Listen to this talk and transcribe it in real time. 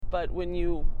But when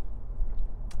you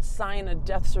sign a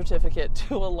death certificate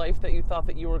to a life that you thought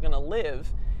that you were going to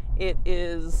live, it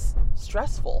is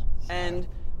stressful. And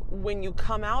when you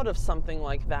come out of something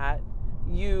like that,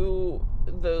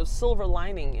 the silver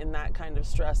lining in that kind of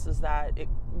stress is that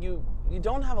you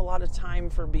don't have a lot of time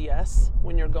for BS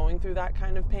when you're going through that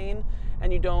kind of pain,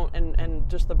 and you don't, and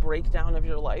just the breakdown of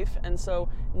your life. And so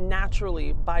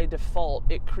naturally, by default,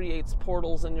 it creates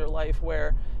portals in your life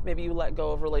where maybe you let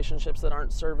go of relationships that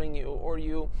aren't serving you, or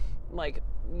you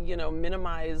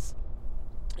minimize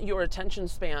your attention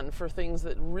span for things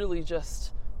that really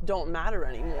just don't matter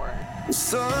anymore. The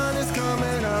sun is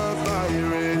coming up, are you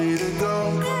ready to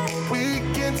go? We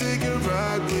can take a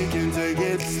ride, we can take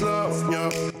it slow,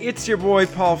 yo. It's your boy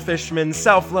Paul Fishman,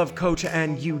 self-love coach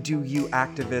and You Do You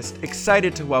activist,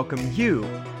 excited to welcome you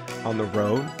on the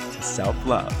road to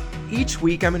self-love. Each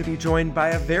week I'm going to be joined by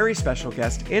a very special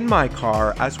guest in my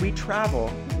car as we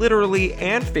travel, literally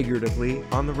and figuratively,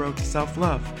 on the road to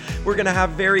self-love. We're going to have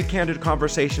very candid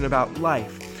conversation about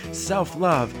life,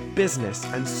 self-love, business,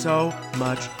 and so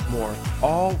much more,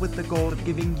 all with the goal of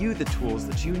giving you the tools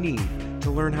that you need to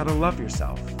learn how to love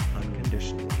yourself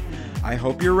unconditionally. I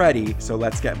hope you're ready, so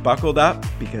let's get buckled up,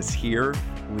 because here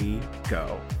we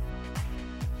go.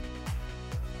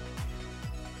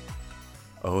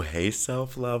 Oh, hey,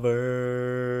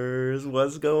 self-lovers,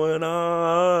 what's going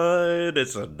on?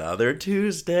 It's another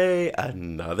Tuesday,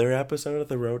 another episode of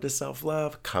The Road to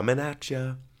Self-Love coming at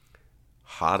ya.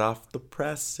 Hot off the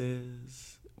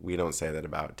presses. We don't say that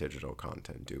about digital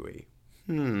content, do we?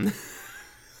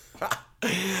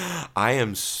 I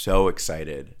am so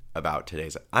excited about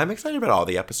today's. I'm excited about all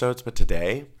the episodes, but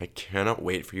today I cannot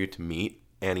wait for you to meet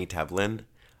Annie Tevelin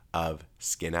of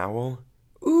Skin Owl.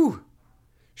 Ooh,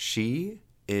 she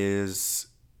is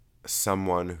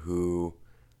someone who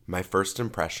my first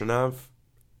impression of,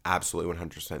 absolutely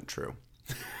 100% true.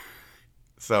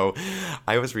 So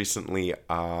I was recently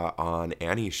on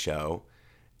Annie's show,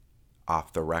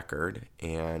 Off the Record,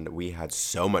 and we had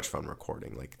so much fun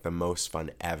recording, like the most fun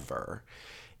ever.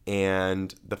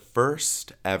 And the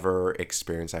first ever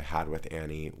experience I had with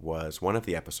Annie was one of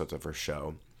the episodes of her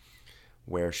show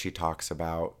where she talks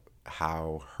about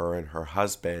how her and her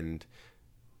husband,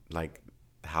 like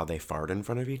how they fart in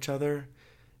front of each other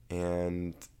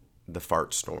and the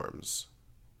fart storms.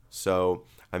 So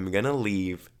I'm going to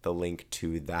leave the link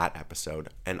to that episode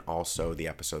and also the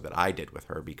episode that I did with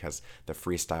her, because the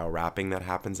freestyle rapping that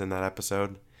happens in that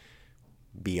episode,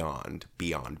 beyond.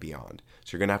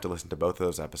 So you're going to have to listen to both of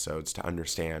those episodes to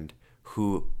understand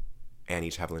who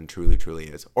Annie Tevelin truly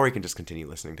is. Or you can just continue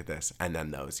listening to this and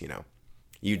then those,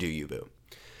 you do you, boo.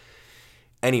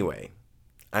 Anyway,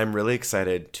 I'm really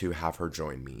excited to have her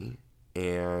join me.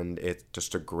 And it's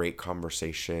just a great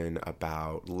conversation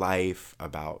about life,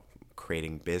 about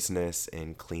creating business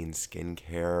in clean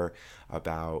skincare,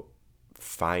 about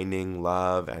finding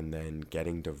love and then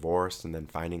getting divorced and then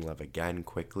finding love again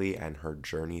quickly, and her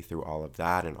journey through all of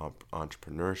that, and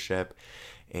entrepreneurship,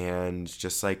 and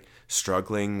just like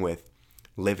struggling with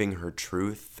living her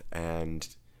truth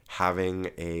and having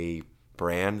a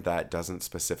brand that doesn't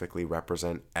specifically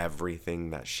represent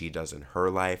everything that she does in her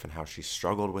life and how she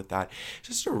struggled with that.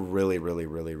 Just a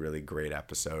really great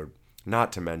episode.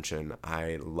 Not to mention,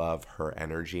 I love her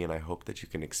energy, and I hope that you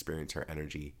can experience her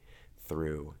energy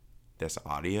through this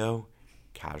audio.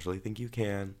 Casually think you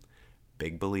can.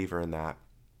 Big believer in that.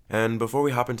 And before we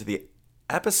hop into the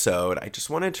episode, I just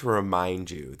wanted to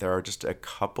remind you there are just a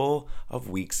couple of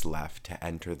weeks left to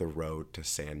enter the Road to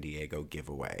San Diego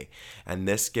giveaway. And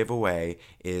this giveaway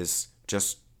is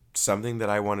just something that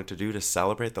I wanted to do to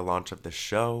celebrate the launch of the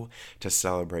show, to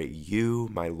celebrate you,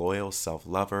 my loyal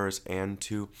self-lovers, and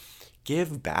to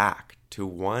give back to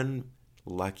one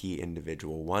lucky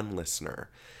individual, one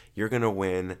listener. You're going to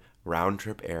win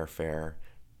round-trip airfare,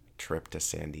 trip to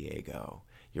San Diego.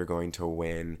 You're going to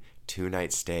win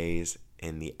 2-night stays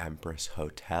in the Empress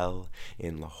Hotel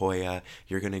in La Jolla.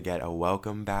 You're going to get a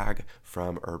welcome bag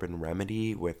from Urban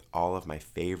Remedy with all of my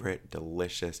favorite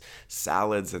delicious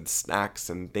salads and snacks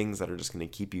and things that are just going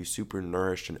to keep you super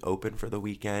nourished and open for the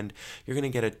weekend. You're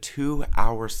going to get a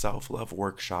 2-hour self-love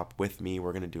workshop with me.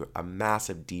 We're going to do a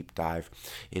massive deep dive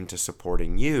into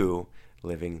supporting you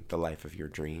living the life of your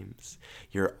dreams.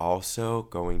 You're also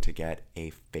going to get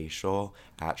a facial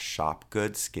at Shop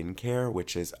Good Skincare,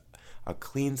 which is a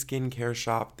clean skincare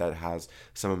shop that has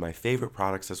some of my favorite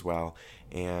products as well.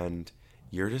 And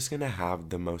you're just going to have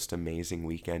the most amazing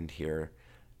weekend here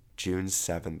June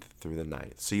 7th through the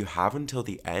 9th. So you have until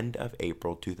the end of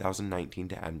April 2019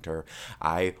 to enter.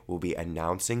 I will be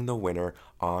announcing the winner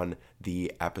on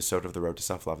the episode of The Road to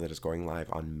Self-Love that is going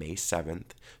live on May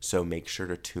 7th. So make sure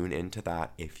to tune into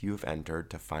that if you've entered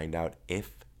to find out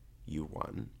if you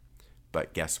won.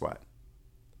 But guess what?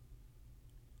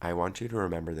 I want you to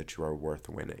remember that you are worth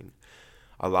winning.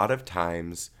 A lot of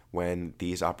times when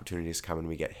these opportunities come and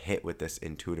we get hit with this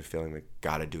intuitive feeling like,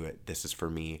 gotta do it, this is for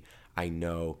me, I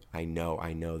know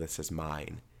this is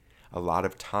mine. A lot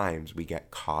of times we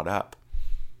get caught up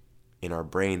in our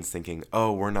brains thinking,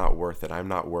 oh, we're not worth it, I'm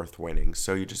not worth winning,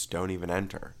 so you just don't even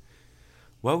enter.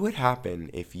 What would happen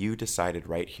if you decided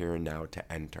right here and now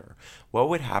to enter? What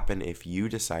would happen if you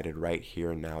decided right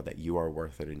here and now that you are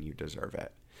worth it and you deserve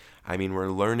it? I mean, we're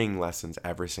learning lessons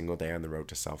every single day on the road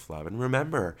to self-love. And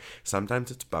remember, sometimes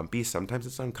it's bumpy, sometimes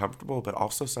it's uncomfortable, but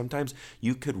also sometimes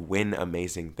you could win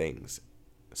amazing things.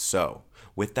 So,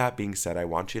 with that being said, I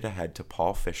want you to head to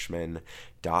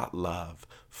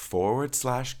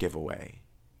paulfishman.love/giveaway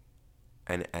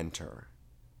and enter.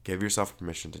 Give yourself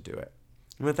permission to do it.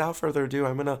 And without further ado,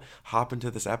 I'm going to hop into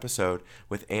this episode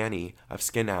with Annie of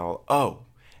Skin Owl. Oh,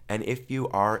 and if you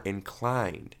are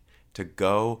inclined to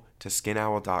go to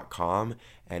skinowl.com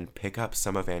and pick up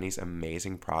some of Annie's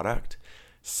amazing product,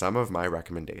 some of my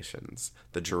recommendations,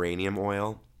 the geranium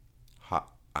oil,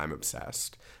 I'm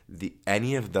obsessed.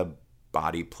 Any of the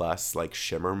Body Plus like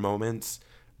shimmer moments,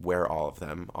 wear all of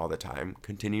them all the time.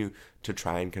 Continue to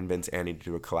try and convince Annie to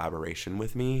do a collaboration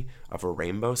with me of a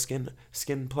rainbow skin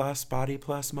plus, body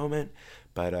plus moment.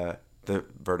 But the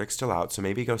verdict's still out, so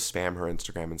maybe go spam her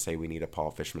Instagram and say we need a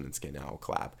Paul Fishman and Skin Owl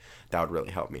collab. That would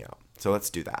really help me out. So let's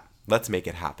do that. Let's make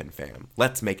it happen, fam.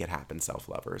 Let's make it happen,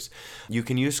 self-lovers. You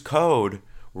can use code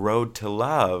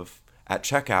ROADTOLOVE at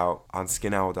checkout on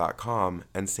skinowl.com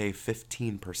and save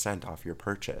 15% off your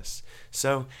purchase.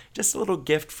 So just a little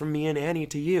gift from me and Annie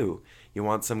to you. You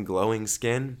want some glowing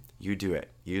skin? You do it.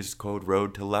 Use code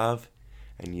ROADTOLOVE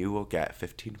and you will get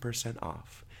 15%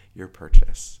 off your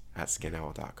purchase at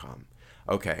skinowl.com.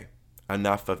 Okay,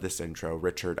 enough of this intro.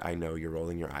 Richard, I know you're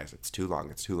rolling your eyes. It's too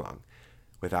long.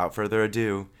 Without further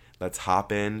ado, let's hop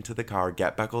into the car,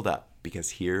 get buckled up,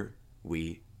 because here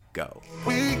we go.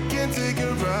 We can take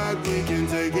a ride, we can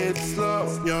take it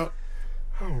slow. Yeah.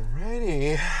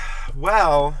 Alrighty.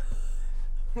 Well,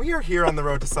 we are here on the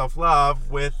road to self-love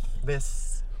with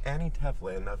Miss Annie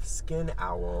Tevelin of Skin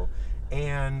Owl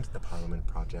and the Parliament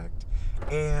Project.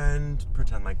 And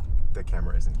pretend like the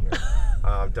camera isn't here.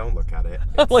 Don't look at it.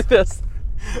 Like this.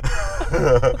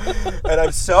 And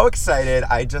I'm so excited.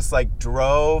 I just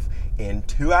drove in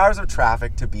 2 hours of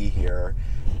traffic to be here,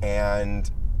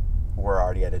 and we're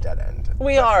already at a dead end.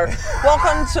 We are.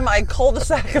 Welcome to my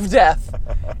cul-de-sac of death.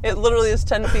 It literally is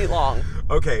 10 feet long.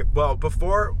 Okay, well,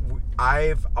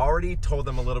 I've already told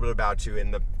them a little bit about you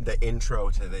in the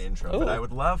intro to the intro, but I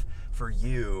would love for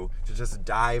you to just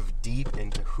dive deep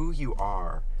into who you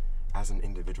are as an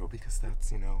individual, because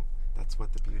that's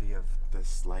what the beauty of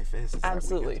this life is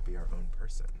Absolutely. That we get to be our own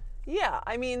person. Yeah,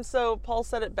 I mean, so Paul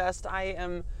said it best. I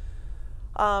am,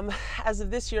 as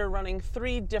of this year, running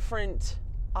 3 different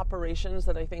operations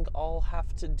that I think all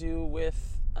have to do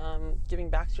with giving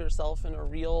back to yourself in a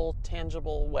real,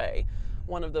 tangible way.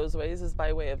 One of those ways is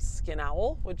by way of Skin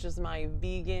Owl, which is my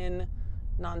vegan,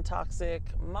 non-toxic,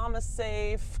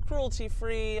 mama-safe,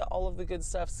 cruelty-free, all of the good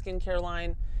stuff skincare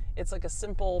line. It's like a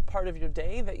simple part of your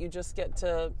day that you just get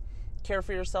to care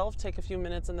for yourself, take a few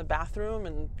minutes in the bathroom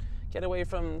and get away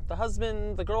from the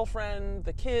husband, the girlfriend,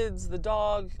 the kids, the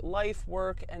dog, life,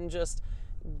 work, and just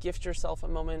gift yourself a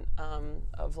moment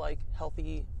of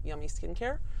healthy, yummy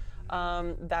skincare.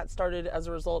 That started as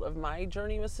a result of my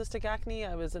journey with cystic acne.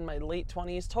 I was in my late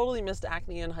 20s, totally missed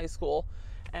acne in high school,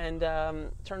 and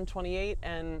turned 28,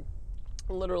 and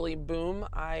literally, boom,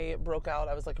 I broke out.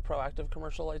 I was like a Proactive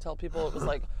commercial. I tell people it was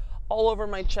all over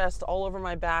my chest, all over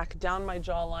my back, down my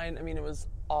jawline. I mean, it was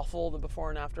awful. The before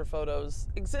and after photos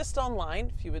exist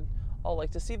online if you would all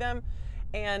like to see them.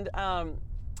 And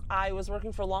I was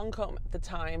working for Lancome at the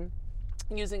time,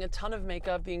 using a ton of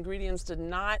makeup. The ingredients did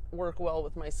not work well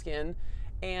with my skin,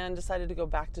 and decided to go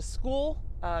back to school.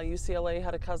 UCLA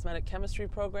had a cosmetic chemistry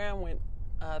program, went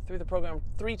through the program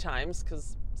 3 times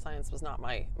because science was not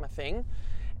my thing,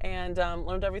 and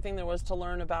learned everything there was to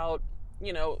learn about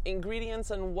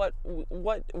ingredients and what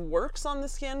works on the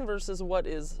skin versus what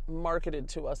is marketed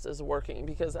to us as working.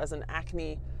 Because as an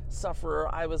acne sufferer,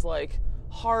 I was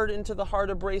hard into the hard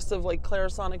abrasive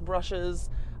Clarisonic brushes,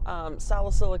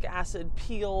 salicylic acid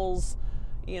peels,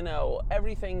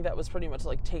 everything that was pretty much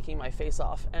taking my face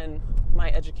off. And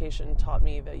my education taught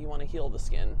me that you want to heal the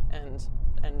skin, and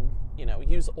and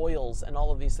use oils and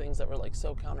all of these things that were like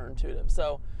so counterintuitive.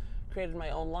 So created my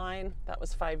own line. That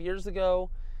was 5 years ago.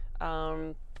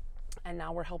 And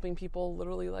now we're helping people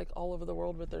literally like all over the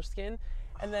world with their skin.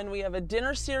 And then we have a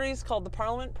dinner series called the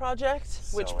Parliament Project,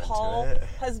 which Paul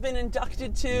has been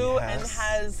inducted to and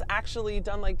has actually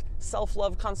done like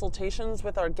self-love consultations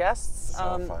with our guests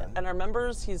and our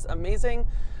members. He's amazing.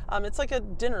 It's like a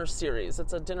dinner series.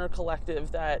 It's a dinner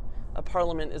collective that a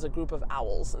parliament is a group of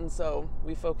owls. And so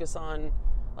we focus on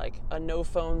like a no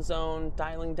phone zone,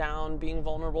 dialing down, being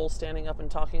vulnerable, standing up and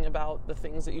talking about the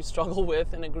things that you struggle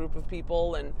with in a group of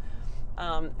people. And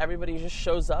everybody just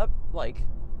shows up like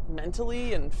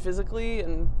mentally and physically,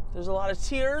 and there's a lot of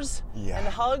tears and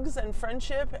hugs and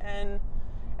friendship, and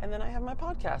then I have my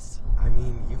podcast. I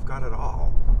mean, you've got it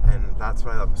all, and that's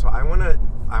what I love. So I want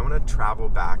to travel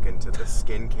back into the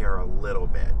skincare a little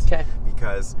bit, okay?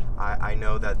 Because I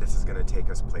know that this is going to take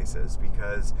us places,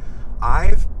 because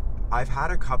I've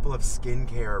had a couple of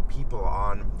skincare people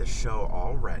on the show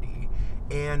already,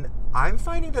 and I'm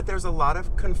finding that there's a lot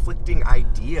of conflicting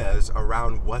ideas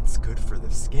around what's good for the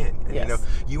skin. And yes.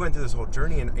 You went through this whole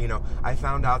journey, and I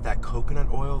found out that coconut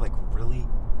oil like really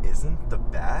isn't the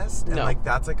best. And like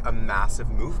that's like a massive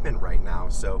movement right now.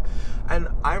 So, and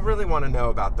I really want to know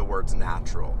about the words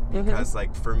natural, because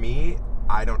like for me,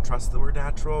 I don't trust the word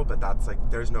natural, but that's like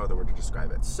there's no other word to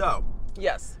describe it. So,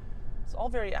 yes. It's all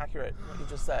very accurate what you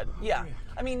just said. Yeah.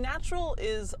 I mean, natural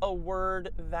is a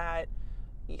word that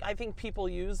I think people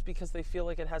use because they feel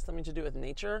like it has something to do with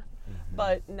nature.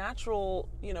 But natural,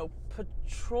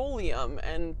 petroleum,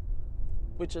 and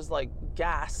which is like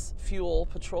gas, fuel,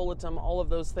 petrolatum, all of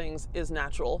those things is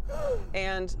natural.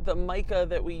 And the mica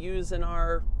that we use in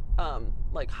our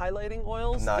like highlighting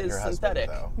oils not is your synthetic.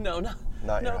 Husband, though. No,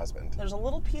 not your husband. There's a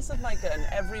little piece of mica in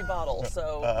every bottle,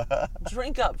 so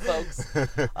drink up, folks.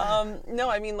 No,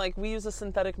 I mean, like, we use a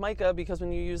synthetic mica because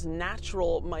when you use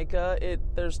natural mica,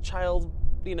 there's child,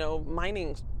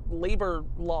 mining, labor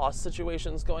law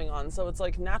situations going on. So it's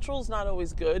like natural's not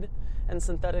always good and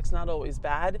synthetic's not always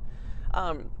bad.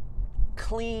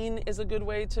 Clean is a good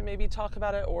way to maybe talk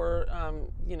about it, or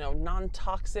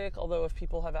non-toxic, although if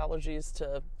people have allergies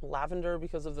to lavender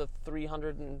because of the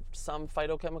 300 and some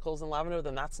phytochemicals in lavender,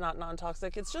 then that's not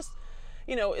non-toxic. It's just,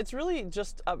 it's really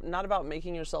just not about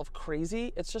making yourself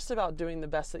crazy. It's just about doing the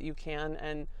best that you can.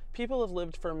 And people have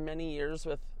lived for many years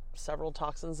with several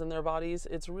toxins in their bodies.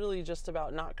 It's really just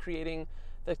about not creating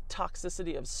the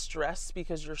toxicity of stress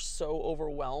because you're so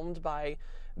overwhelmed by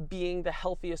being the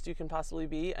healthiest you can possibly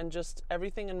be, and just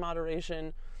everything in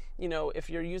moderation. If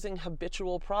you're using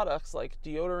habitual products like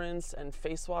deodorants and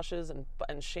face washes and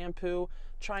shampoo,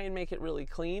 try and make it really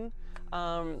clean.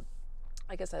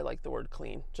 I guess I like the word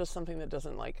clean, just something that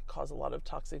doesn't like cause a lot of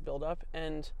toxic buildup.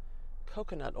 And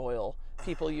coconut oil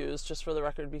people use, just for the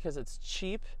record, because it's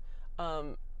cheap.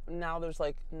 Now there's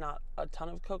like not a ton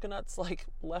of coconuts like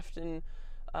left in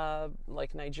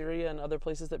like Nigeria and other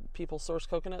places that people source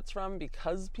coconuts from,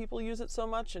 because people use it so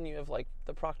much, and you have like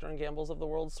the Procter and Gambles of the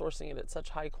world sourcing it at such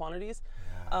high quantities.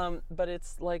 But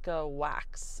it's like a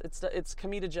wax. It's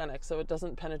comedogenic, so it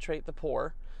doesn't penetrate the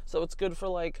pore. So it's good for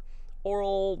like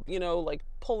oral, like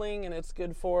pulling, and it's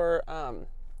good for,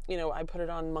 I put it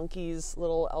on Monkey's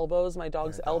little elbows, my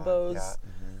dog's elbows.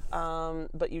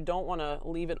 But you don't want to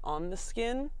leave it on the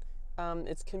skin.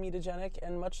 It's comedogenic,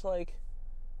 and much like,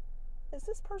 is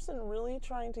this person really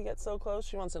trying to get so close?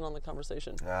 She wants in on the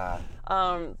conversation.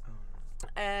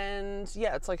 And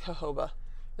yeah, it's like jojoba.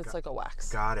 It's like a wax.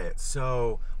 Got it.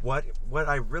 So what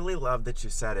I really love that you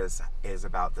said is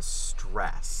about the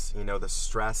stress. The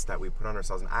stress that we put on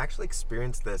ourselves. And I actually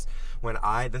experienced this when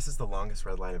this is the longest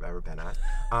red light I've ever been at.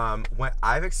 When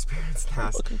I've experienced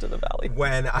this. Welcome to the valley.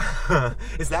 When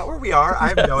is that where we are? I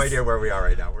have no idea where we are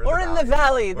right now. We're in the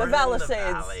valley. The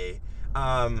Palisades.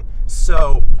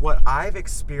 So what I've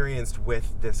experienced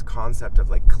with this concept of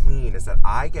like clean is that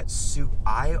I got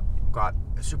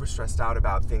super stressed out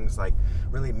about things like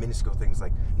really minuscule things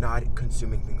like not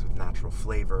consuming things with natural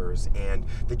flavors, and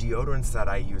the deodorants that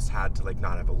I used had to like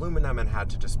not have aluminum and had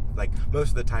to just like most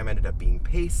of the time ended up being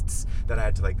pastes that I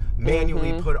had to like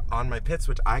manually put on my pits,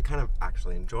 which I kind of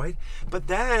actually enjoyed. But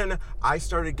then I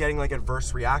started getting like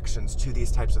adverse reactions to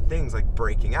these types of things, like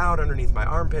breaking out underneath my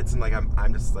armpits, and like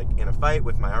I'm just like in a fight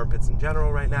with my armpits in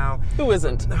general right now. Who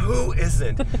isn't?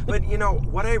 But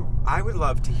what I would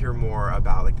love to hear more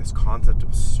about, like this concept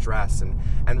of stress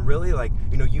and really like,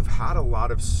 you've had a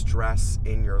lot of stress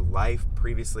in your life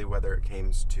previously, whether it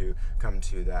come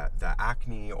to the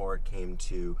acne or it came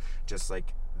to just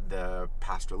like the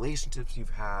past relationships you've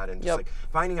had, and just Yep. like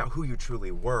finding out who you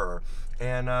truly were.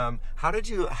 And how do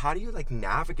you like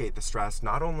navigate the stress,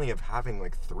 not only of having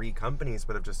like 3 companies,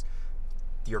 but of just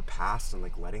your past and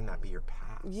like letting that be your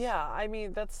past? Yeah, I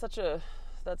mean, that's such a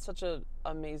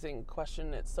amazing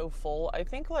question. It's so full. I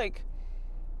think, like,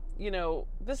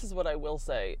 this is what I will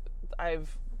say.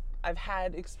 I've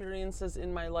had experiences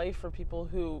in my life for people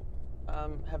who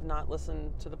have not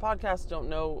listened to the podcast, don't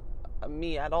know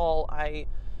me at all. I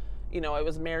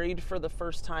was married for the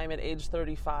first time at age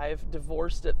 35,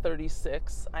 divorced at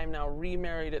 36. I'm now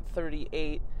remarried at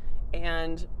 38.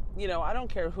 And, I don't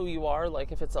care who you are,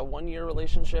 like if it's a 1-year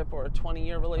relationship or a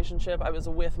 20-year relationship. I was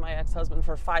with my ex-husband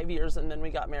for 5 years, and then we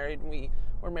got married, and we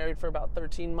were married for about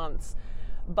 13 months.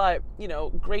 But,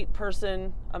 great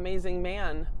person, amazing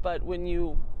man. But when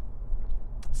you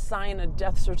sign a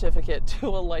death certificate to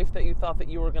a life that you thought that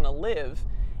you were going to live,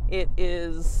 it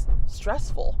is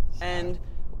stressful. And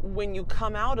when you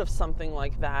come out of something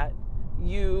like that,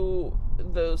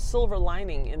 the silver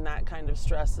lining in that kind of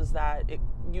stress is that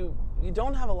you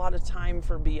don't have a lot of time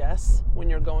for BS when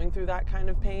you're going through that kind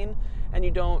of pain, and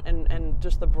you don't, and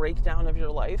just the breakdown of your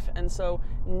life. And so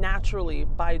naturally,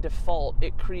 by default,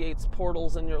 it creates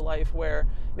portals in your life where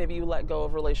maybe you let go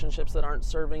of relationships that aren't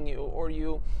serving you, or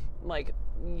you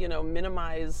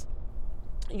minimize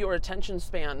your attention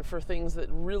span for things that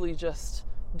really just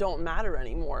don't matter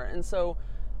anymore. And so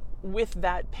with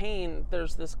that pain,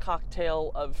 there's this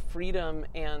cocktail of freedom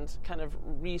and kind of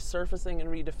resurfacing and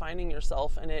redefining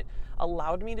yourself. And it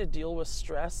allowed me to deal with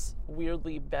stress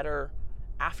weirdly better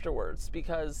afterwards,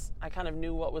 because I kind of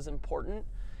knew what was important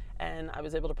and I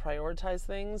was able to prioritize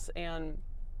things. And,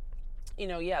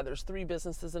 there's 3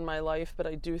 businesses in my life, but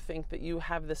I do think that you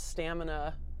have this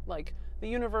stamina, like the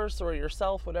universe or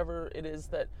yourself, whatever it is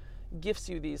that gifts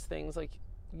you these things. Like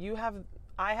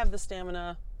I have the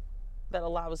stamina that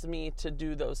allows me to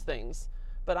do those things,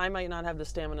 but I might not have the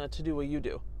stamina to do what you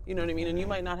do. You know what I mean? And you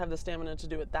might not have the stamina to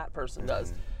do what that person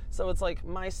does. So it's like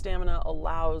my stamina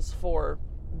allows for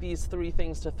these 3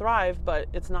 things to thrive, but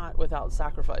it's not without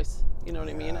sacrifice. You know what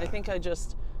I mean? I think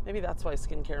maybe that's why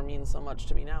skincare means so much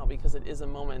to me now, because it is a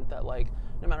moment that, like,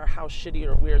 no matter how shitty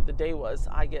or weird the day was,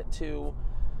 I get to,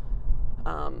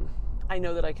 I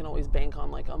know that I can always bank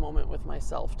on like a moment with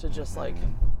myself to just like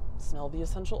smell the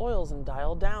essential oils and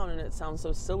dial down. And it sounds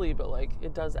so silly, but like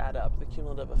it does add up. The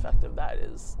cumulative effect of that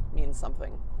means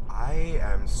something. I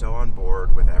am so on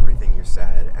board with everything you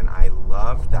said, and I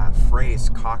love that phrase,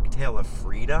 cocktail of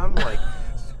freedom. Like,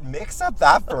 mix up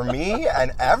that for me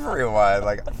and everyone.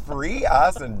 Like, free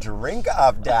us and drink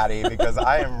up, daddy, because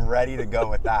I am ready to go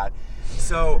with that.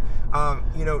 So,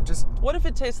 just... What if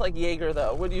it tastes like Jaeger,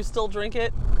 though? Would you still drink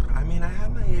it? I mean, I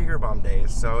had my Jaeger bomb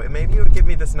days, so maybe it would give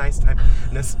me this nice type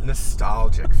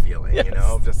nostalgic feeling,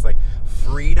 Yes. Just like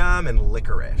freedom and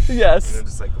licorice. Yes.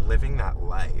 Just like living that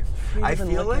life. Freedom I and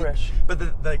feel licorice. like,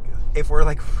 but if we're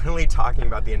like really talking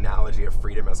about the analogy of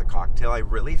freedom as a cocktail, I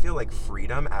really feel like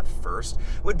freedom at first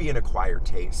would be an acquired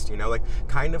taste, like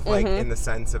kind of like in the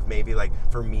sense of maybe like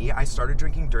for me, I started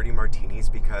drinking dirty martinis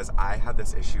because I had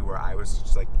this issue where I was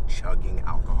just like chugging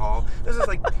alcohol. This is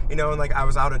like, and like I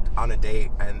was out on a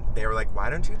date and they were like, why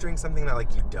don't you drink something that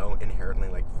like you don't inherently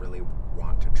like really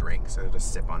want to drink? So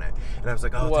just sip on it. And I was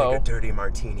like, Whoa. Take a dirty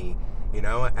martini,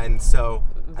 and so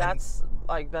That's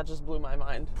like, that just blew my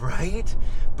mind. right?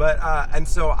 But and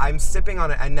so I'm sipping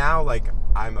on it, and now like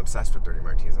I'm obsessed with dirty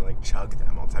martinis and like chug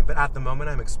them all the time. But at the moment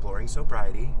I'm exploring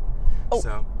sobriety. Oh.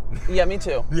 So Yeah, me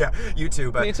too. yeah, you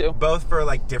too, but Me too. both for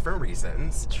like different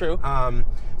reasons. True.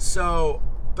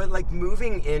 But like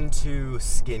moving into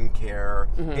skincare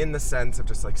in the sense of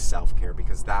just like self-care,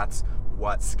 because that's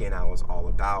what Skin Owl is all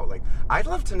about. Like, I'd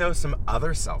love to know some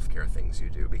other self-care things you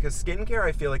do, because skincare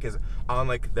I feel like is on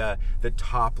like the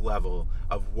top level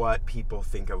of what people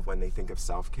think of when they think of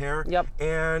self-care. Yep.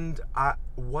 And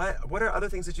what are other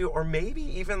things that you, or maybe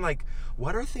even like,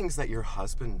 what are things that your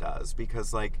husband does?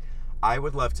 Because like, I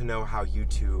would love to know how you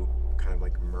two kind of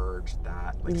like merge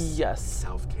that like Yes.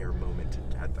 self-care moment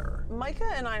together.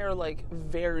 Micah and I are like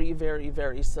very, very,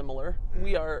 very similar.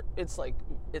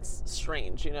 It's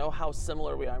strange, how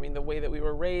similar we are. I mean, the way that we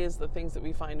were raised, the things that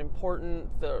we find important,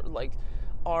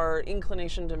 our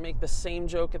inclination to make the same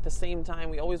joke at the same time.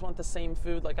 We always want the same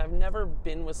food. Like, I've never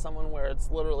been with someone where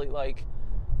it's literally like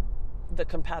the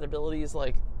compatibility is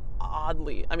like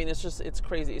oddly, I mean, it's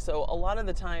crazy. So a lot of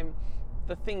the time,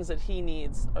 the things that he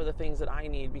needs are the things that I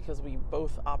need, because we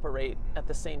both operate at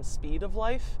the same speed of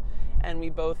life, and we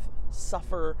both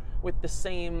suffer with the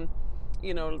same,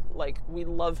 like, we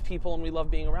love people and we love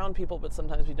being around people, but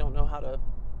sometimes we don't know how to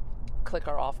click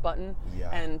our off button Yeah.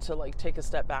 and to like take a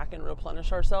step back and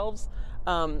replenish ourselves.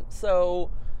 So,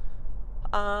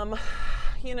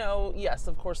 yes,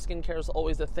 of course, skincare is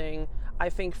always a thing. I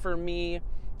think for me,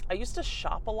 I used to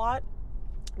shop a lot.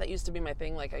 That used to be my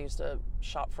thing. Like, I used to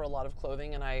shop for a lot of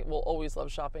clothing, and I will always love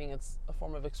shopping. It's a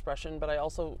form of expression, but I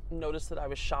also noticed that I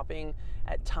was shopping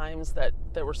at times that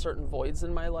there were certain voids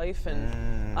in my life,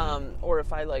 and or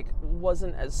if I like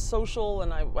wasn't as social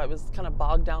and I was kind of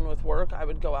bogged down with work, I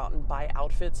would go out and buy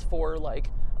outfits for like,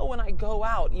 oh, when I go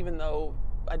out, even though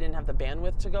I didn't have the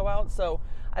bandwidth to go out. So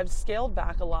I've scaled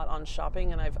back a lot on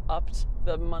shopping, and I've upped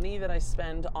the money that I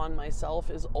spend on myself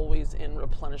is always in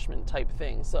replenishment type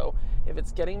things. So if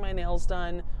it's getting my nails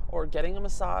done or getting a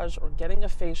massage or getting a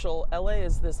facial, LA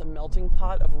is this melting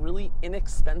pot of really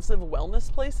inexpensive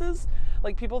wellness places.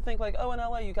 Like, people think like, oh, in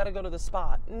LA you got to go to the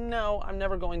spa. No, I'm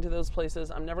never going to those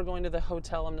places. I'm never going to the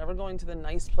hotel. I'm never going to the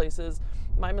nice places.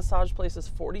 My massage place is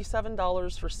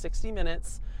 $47 for 60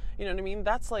 minutes. You know what I mean?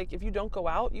 That's like, if you don't go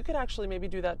out, you could actually maybe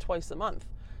do that twice a month.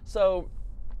 So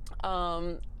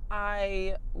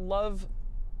I love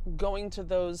going to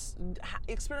those,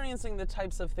 experiencing the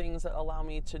types of things that allow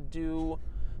me to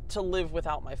live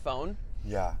without my phone.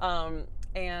 Yeah.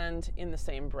 And in the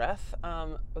same breath,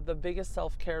 the biggest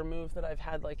self-care move that I've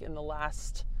had like in the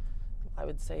last, I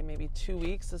would say maybe 2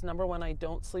 weeks is, number one, I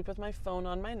don't sleep with my phone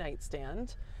on my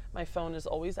nightstand. My phone is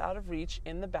always out of reach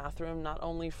in the bathroom, not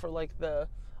only for like the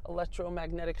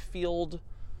electromagnetic field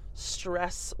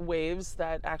stress waves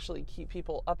that actually keep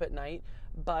people up at night,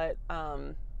 but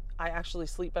I actually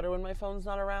sleep better when my phone's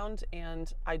not around,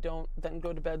 and I don't then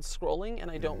go to bed scrolling, and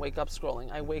I don't wake up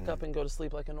scrolling. I wake up and go to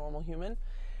sleep like a normal human.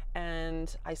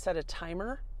 And I set a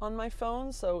timer on my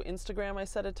phone. So Instagram, I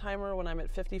set a timer when I'm at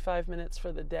 55 minutes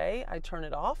for the day, I turn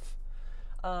it off.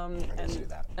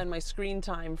 And my screen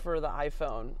time for the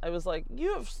iPhone, I was like,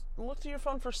 you have looked at your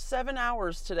phone for 7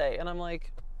 hours today. And I'm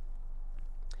like,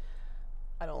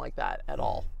 I don't like that at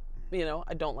all.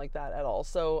 I don't like that at all.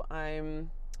 So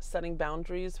I'm setting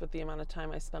boundaries with the amount of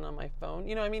time I spend on my phone.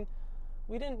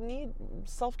 We didn't need,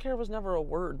 self-care was never a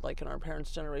word like in our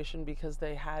parents' generation, because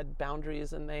they had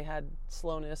boundaries and they had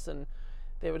slowness, and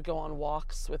they would go on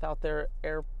walks without their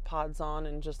AirPods on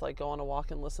and just like go on a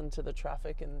walk and listen to the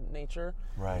traffic and nature.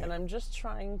 Right. And I'm just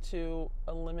trying to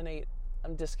eliminate,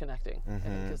 I'm disconnecting, I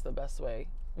think is the best way.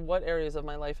 What areas of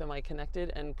my life am I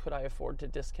connected, and could I afford to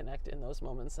disconnect in those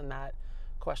moments? And that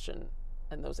question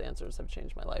and those answers have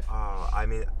changed my life.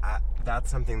 That's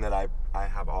something that I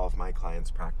have all of my clients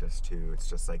practice too. It's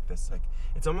just like this, like,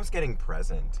 it's almost getting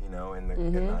present, in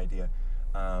the idea.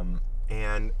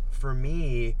 And for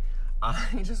me,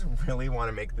 I just really want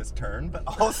to make this turn, but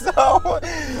also,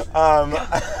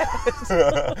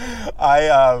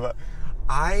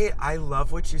 I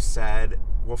love what you said.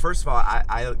 Well, first of all,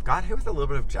 I got hit with a little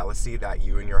bit of jealousy that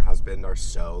you and your husband are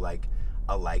so like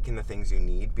alike in the things you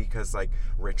need, because like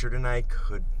Richard and I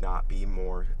could not be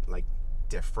more like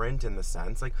different in the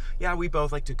sense, like, yeah, we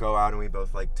both like to go out and we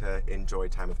both like to enjoy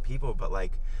time with people, but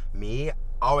like me,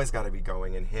 always got to be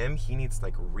going, and him, he needs to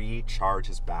like recharge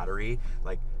his battery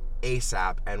like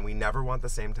ASAP, and we never want the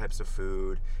same types of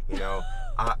food,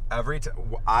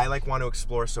 I like want to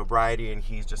explore sobriety, and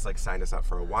he's just like signed us up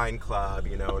for a wine club,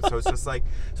 so it's just like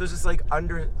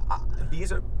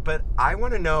but I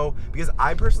want to know, because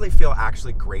I personally feel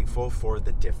actually grateful for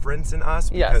the difference in us,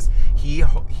 because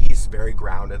he's very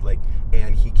grounded, like,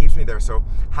 and he keeps me there. So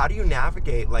how do you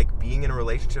navigate like being in a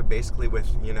relationship basically with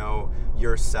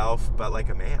yourself but like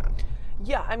a man?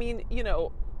 Yeah,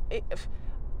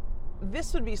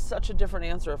 this would be such a different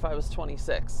answer if I was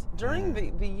 26. During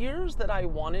the years that I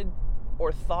wanted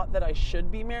or thought that I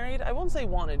should be married, I won't say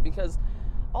wanted, because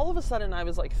all of a sudden I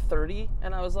was like 30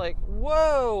 and I was like,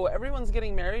 whoa, everyone's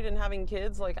getting married and having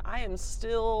kids. Like, I am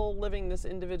still living this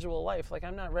individual life. Like,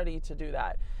 I'm not ready to do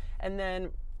that. And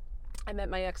then I met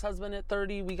my ex-husband at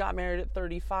 30. We got married at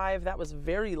 35. That was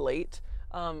very late.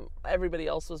 Everybody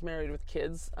else was married with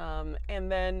kids.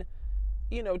 And then,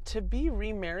 to be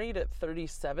remarried at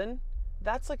 37,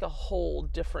 that's like a whole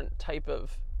different type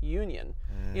of union.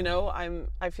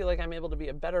 I feel like I'm able to be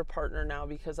a better partner now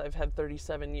because I've had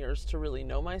 37 years to really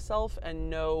know myself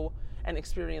and know and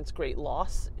experience great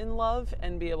loss in love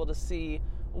and be able to see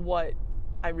what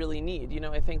I really need.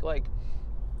 I think like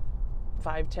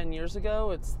 5-10 years ago,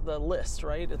 it's the list,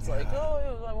 right? It's like,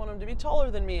 oh, I want him to be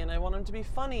taller than me, and I want him to be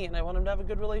funny, and I want him to have a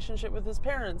good relationship with his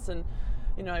parents, and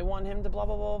I want him to blah,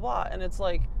 blah, blah, blah. And it's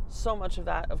like, so much of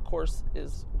that, of course,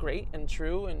 is great and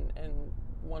true, and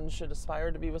one should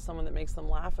aspire to be with someone that makes them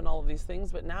laugh and all of these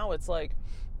things. But now it's like,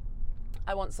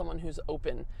 I want someone who's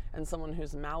open, and someone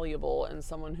who's malleable, and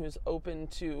someone who's open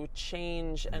to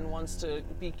change and wants to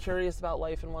be curious about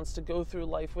life and wants to go through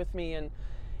life with me, and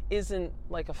isn't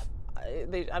like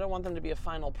I don't want them to be a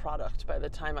final product by the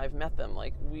time I've met them.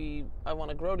 Like I want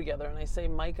to grow together. And I say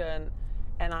Micah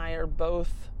and I are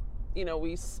both,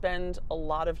 we spend a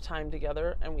lot of time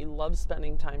together and we love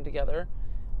spending time together.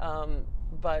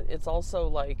 But it's also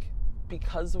like,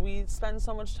 because we spend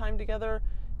so much time together,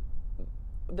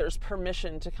 there's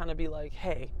permission to kind of be like,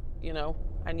 hey,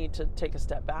 I need to take a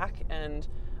step back and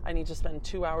I need to spend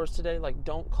 2 hours today. Like,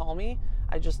 don't call me.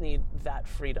 I just need that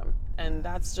freedom. And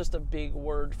that's just a big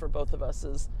word for both of us,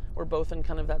 is we're both in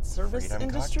kind of that service Freedom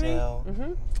industry. Cocktail.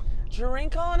 Mm-hmm.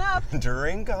 Drink on up.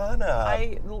 Drink on up.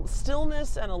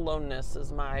 Stillness and aloneness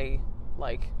is my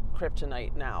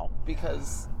kryptonite now,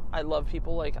 because I love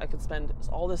people. Like, I could spend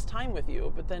all this time with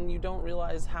you, but then you don't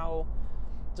realize how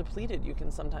depleted you can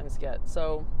sometimes get.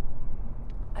 So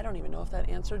I don't even know if that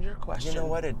answered your question. You know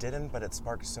what? It didn't, but it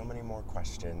sparked so many more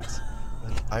questions.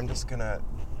 I'm just gonna...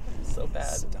 So bad.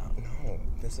 Stop. No,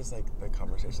 this is like the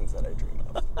conversations that I dream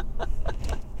of.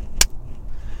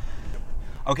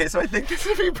 Okay, so I think this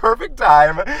would be perfect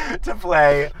time to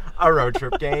play a road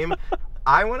trip game.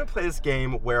 I want to play this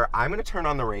game where I'm going to turn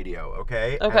on the radio,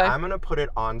 okay? Okay. And I'm going to put it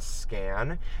on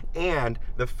scan. And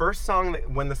the first song,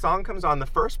 when the song comes on, the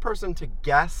first person to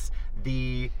guess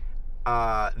the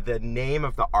name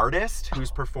of the artist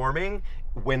who's performing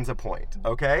wins a point,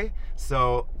 okay?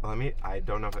 So I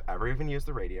don't know if I've ever even used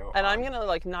the radio. And I'm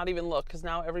gonna not even look, because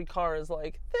now every car is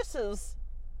like, this is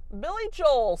Billy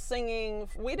Joel singing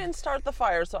We Didn't Start the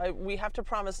Fire, so we have to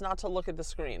promise not to look at the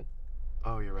screen.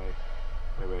 Oh, you're right.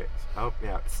 Wait. Oh,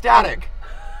 yeah. Static!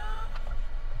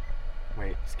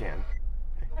 Wait, scan.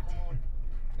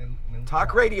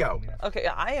 Talk radio. Okay,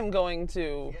 I am going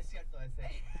to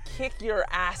kick your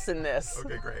ass in this.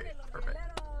 Okay, great. Perfect.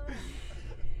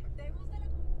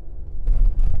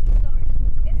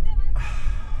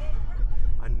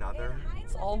 Another?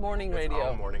 It's all morning radio. It's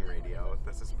all morning radio.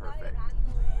 This is perfect.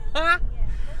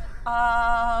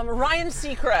 Ryan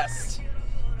Seacrest.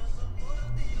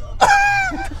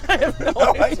 I have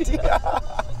no idea.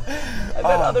 I bet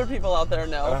other people out there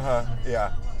know.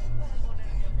 Yeah.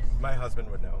 My husband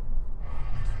would know.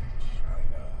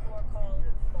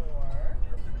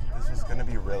 This is going to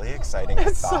be really exciting.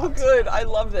 It's so good. I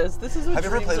love this. This is what Have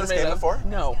you ever played this game before?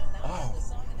 No. Oh.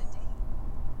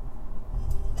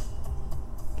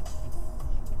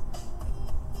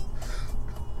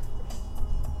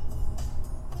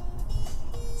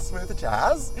 Smooth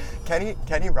jazz?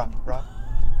 Can he rock?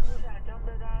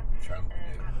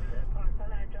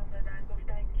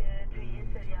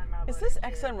 Is this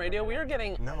XM radio? We are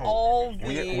getting all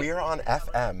the... We are on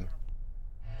FM.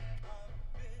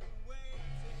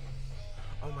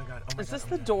 Oh my god. Is this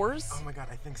the Doors? Oh my god,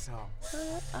 I think so.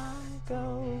 I'm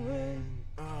going...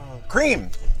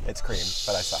 Cream! It's Cream,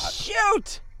 but I saw it.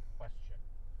 Shoot! Question.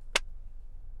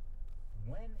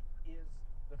 When is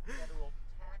the federal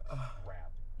tax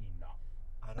grab enough?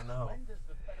 I don't know. When does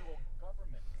the federal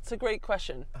government... It's a great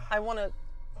question. I want to...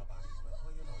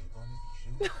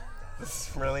 This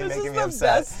is really This making is me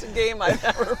upset. the best game I've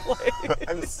ever played.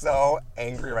 I'm so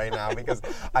angry right now because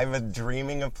I've been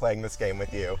dreaming of playing this game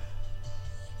with you.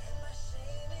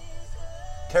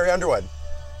 Carrie Underwood.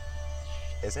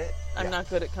 Is it? I'm not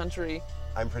good at country.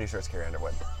 I'm pretty sure it's Carrie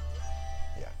Underwood.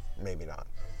 Yeah, maybe not.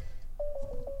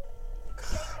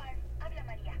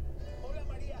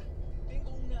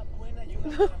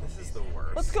 This is the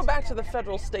worst. Let's go back to the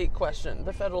federal state question,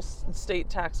 the federal state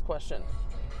tax question.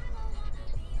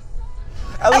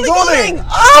 Ellie Goulding!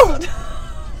 Oh!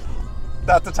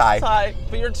 That's a tie. Tie,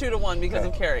 but you're 2-1 because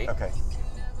of Carrie. Okay.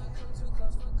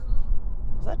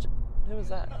 Who was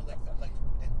that?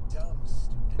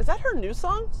 Is that her new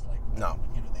song? No.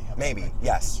 Maybe.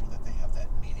 Yes.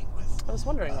 I was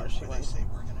wondering where she went.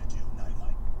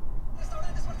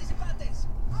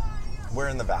 We're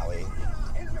in the valley.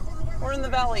 We're in the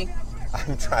valley.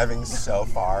 I'm driving so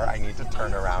far, I need to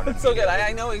turn around. It's so good.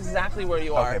 I know exactly where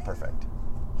you are. Okay, perfect.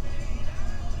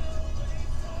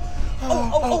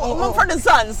 Mumford &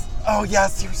 Sons. Oh,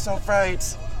 yes, you're so right.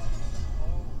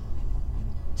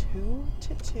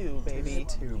 2-2, baby.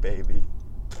 2, baby.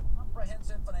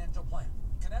 Comprehensive financial plan.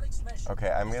 Kinetics mission. Okay,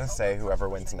 I'm going to say whoever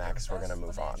wins next, we're going to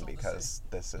move on because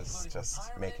this is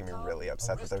just making me really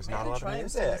upset that there's not a lot of Try and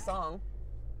sing a music. song.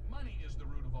 Money is the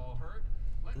root of all hurt.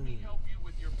 Let me help you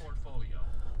with your portfolio.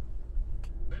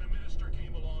 Then a minister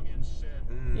came along and said,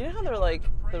 You know how they're like,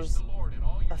 praise there's the Lord in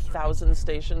all your 1,000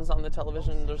 stations on the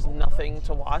television, there's nothing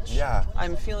to watch? Yeah.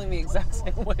 I'm feeling the exact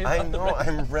same way. I about the know, rest.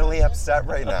 I'm really upset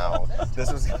right now.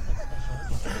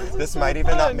 This might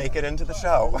even not make it into the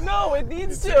show. No, it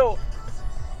needs to.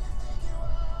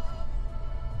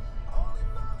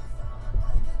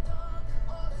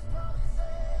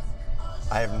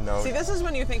 I have no... See, this is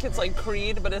when you think it's like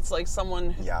Creed, but it's like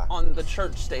someone Yeah. on the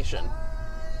church station.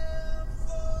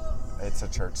 It's a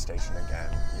church station again.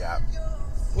 Yeah.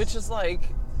 Which is like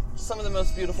some of the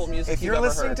most beautiful music If you've you're ever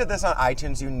listening heard. to this on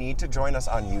iTunes, you need to join us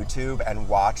on YouTube and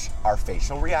watch our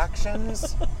facial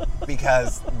reactions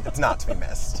because it's not to be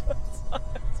missed.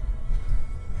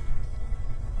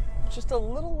 Just a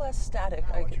little less static.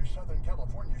 Now at your Southern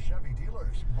California Chevy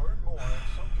dealers, learn more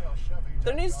at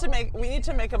SoCalChevy.com. We need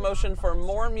to make a motion for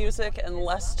more music and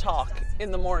less talk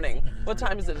in the morning. What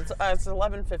time is it? It's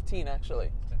 11:15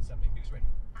 actually. 1070 News Radio.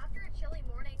 After a chilly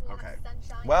morning, we'll Okay. have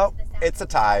sunshine Well, this it's a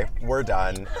tie. We're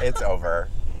done. It's over.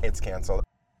 It's canceled.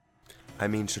 I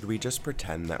mean, should we just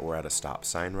pretend that we're at a stop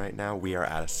sign right now? We are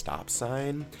at a stop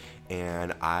sign,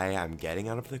 and I am getting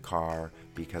out of the car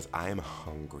because I am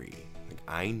hungry. Like,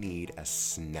 I need a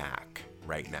snack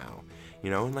right now. You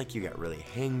know, and like you get really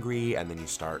hangry and then you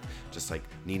start just like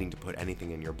needing to put anything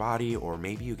in your body, or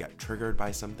maybe you get triggered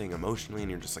by something emotionally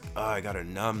and you're just like, oh, I gotta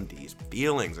numb these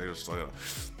feelings. I just like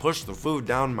push the food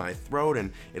down my throat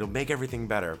and it'll make everything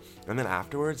better. And then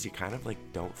afterwards, you kind of like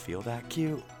don't feel that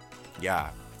cute.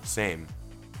 Yeah, same.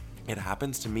 It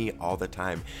happens to me all the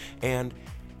time. And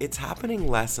it's happening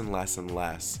less and less and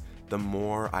less the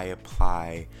more I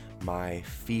apply my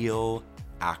FEEL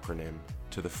acronym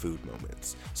to the food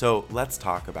moments. So let's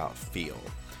talk about FEEL.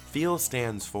 FEEL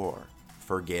stands for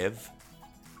forgive,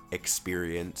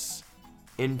 experience,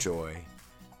 enjoy,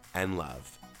 and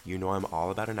love. You know I'm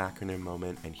all about an acronym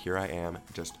moment, and here I am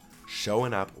just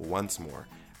showing up once more.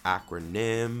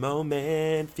 Acronym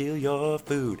moment, feel your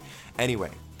food.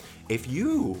 Anyway, if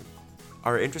you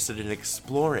are interested in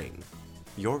exploring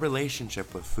your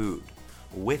relationship with food,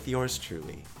 with yours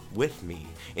truly, with me,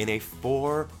 in a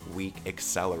 4-week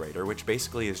accelerator, which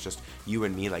basically is just you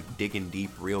and me like digging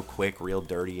deep real quick, real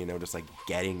dirty, you know, just like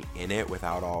getting in it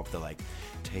without all of the like,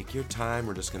 take your time,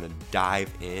 we're just gonna dive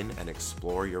in and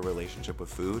explore your relationship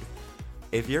with food.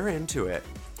 If you're into it,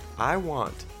 I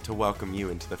want to welcome you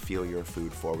into the Feel Your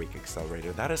Food 4-week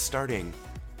accelerator. That is starting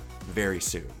very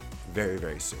soon, very,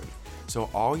 very soon. So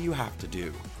all you have to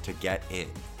do to get in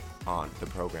on the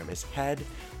program is head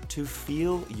to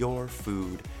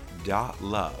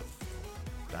feelyourfood.love.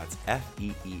 That's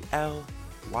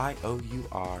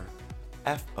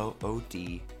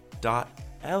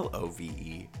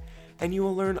FEELYOURFOOD.LOVE, and you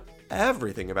will learn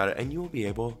everything about it, and you will be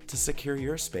able to secure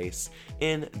your space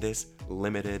in this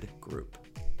limited group.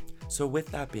 So with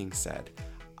that being said,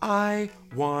 I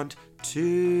want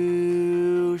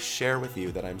to share with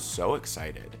you that I'm so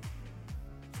excited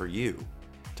for you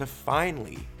to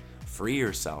finally free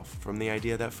yourself from the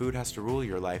idea that food has to rule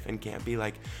your life and can't be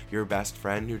like your best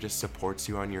friend who just supports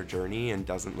you on your journey and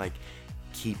doesn't like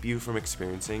keep you from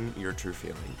experiencing your true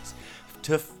feelings.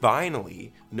 To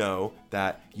finally know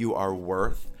that you are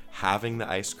worth having the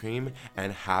ice cream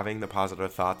and having the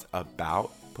positive thoughts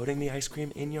about putting the ice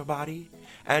cream in your body,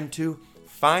 and to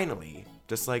finally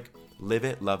just like live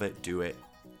it, love it, do it,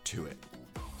 to it.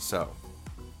 So,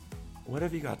 what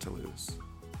have you got to lose?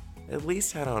 At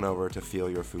least head on over to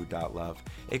feelyourfood.love,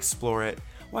 explore it.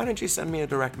 Why don't you send me a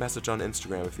direct message on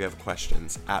Instagram if you have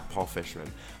questions, at Paul Fishman.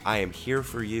 I am here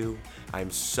for you. I'm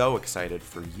so excited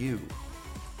for you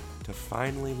to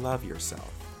finally love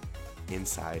yourself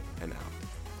inside and out.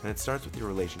 And it starts with your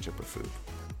relationship with food.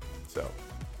 So,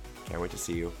 can't wait to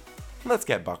see you. Let's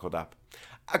get buckled up.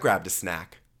 I grabbed a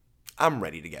snack. I'm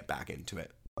ready to get back into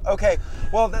it. Okay,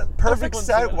 well, the perfect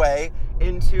segue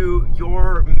into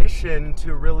your mission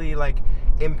to really like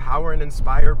empower and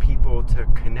inspire people to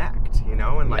connect, you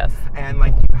know, and like, Yes. and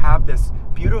like you have this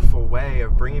beautiful way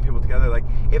of bringing people together. Like,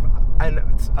 and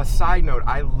a side note,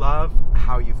 I love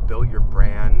how you've built your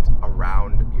brand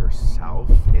around yourself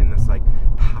in this like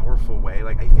powerful way.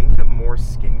 Like, I think that more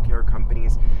skincare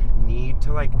companies need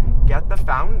to like get the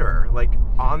founder like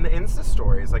on the Insta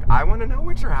stories. Like, I want to know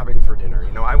what you're having for dinner.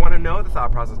 You know, I want to know the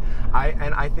thought process.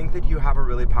 I think that you have a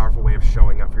really powerful way of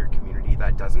showing up for your community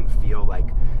that doesn't feel like,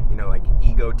 you know, like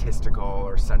egotistical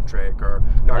or centric or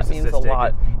narcissistic. That means a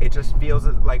lot. It just feels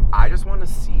like I just want to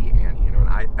see Annie, you know,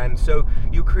 and so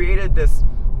you created this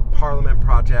Parliament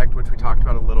project, which we talked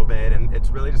about a little bit, and it's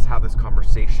really just have this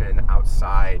conversation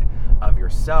outside of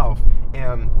yourself.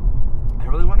 And I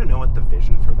really want to know what the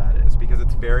vision for that is, because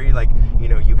it's very like, you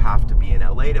know, you have to be in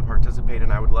LA to participate,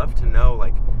 and I would love to know,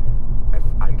 like, if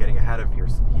I'm getting ahead of you,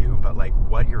 but like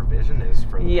what your vision is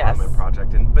for the Yes. Parliament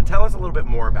project, but tell us a little bit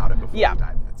more about it before we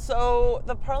dive in. So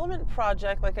the Parliament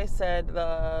project, like I said,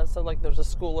 so like there's a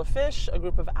school of fish, a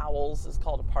group of owls is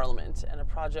called a parliament, and a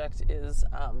project is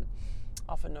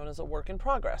often known as a work in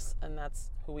progress, and that's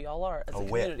who we all are as a A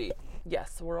whip. community.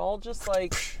 Yes, we're all just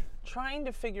like trying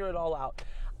to figure it all out.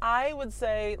 I would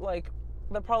say, like,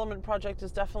 the Parliament Project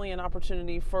is definitely an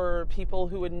opportunity for people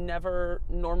who would never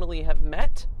normally have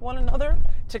met one another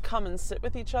to come and sit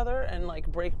with each other and, like,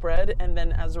 break bread and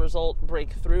then as a result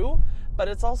break through. But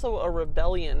it's also a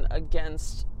rebellion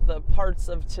against the parts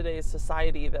of today's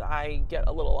society that I get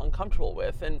a little uncomfortable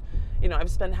with. And, you know,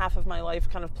 I've spent half of my life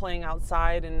kind of playing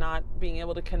outside and not being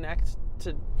able to connect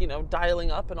to, you know,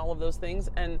 dialing up and all of those things.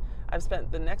 And I've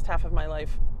spent the next half of my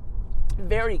life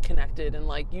very connected and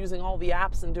like using all the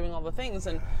apps and doing all the things.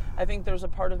 And I think there's a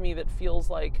part of me that feels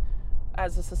like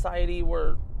as a society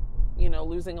we're, you know,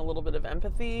 losing a little bit of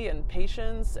empathy and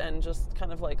patience and just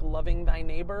kind of like loving thy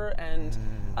neighbor. And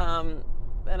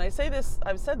I've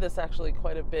said this actually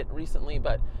quite a bit recently,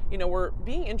 but you know, we're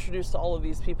being introduced to all of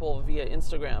these people via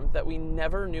Instagram that we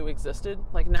never knew existed.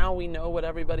 Like now we know what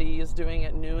everybody is doing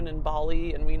at noon in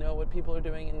Bali, and we know what people are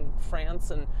doing in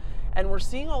France, and we're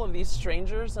seeing all of these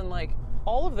strangers, and like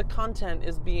all of the content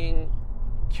is being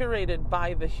curated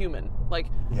by the human. Like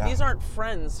these aren't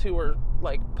friends who are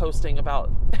like posting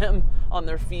about them on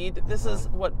their feed. This is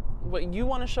what you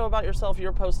want to show about yourself,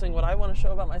 you're posting. What I want to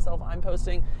show about myself, I'm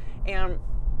posting. And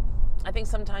I think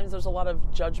sometimes there's a lot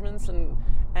of judgments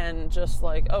and just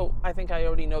like, oh, I think I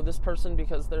already know this person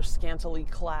because they're scantily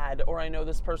clad, or I know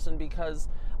this person because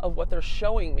of what they're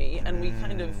showing me. And we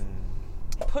kind of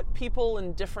put people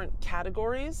in different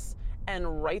categories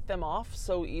and write them off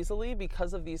so easily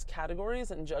because of these categories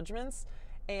and judgments.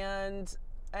 And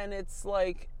it's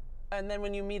like, and then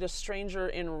when you meet a stranger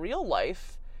in real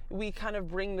life, we kind of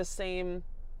bring the same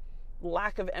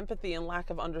lack of empathy and lack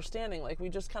of understanding. Like we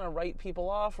just kind of write people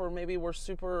off, or maybe we're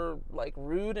super like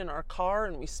rude in our car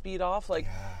and we speed off. Like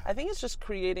I think it's just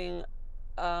creating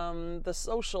the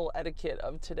social etiquette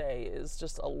of today is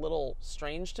just a little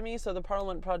strange to me. So the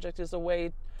Parliament Project is a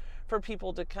way for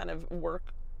people to kind of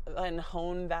work and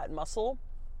hone that muscle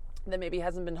that maybe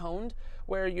hasn't been honed,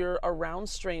 where you're around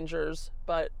strangers,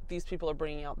 but these people are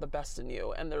bringing out the best in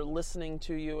you, and they're listening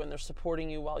to you, and they're supporting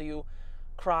you while you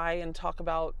cry and talk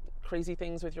about crazy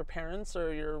things with your parents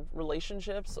or your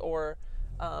relationships or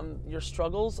your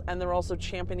struggles, and they're also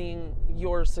championing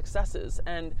your successes.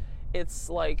 And it's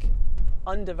like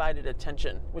undivided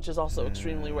attention, which is also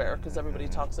extremely rare because everybody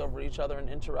talks over each other and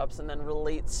interrupts and then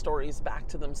relates stories back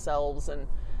to themselves. And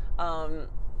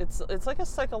it's like a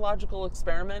psychological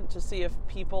experiment to see if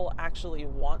people actually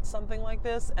want something like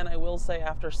this. And I will say,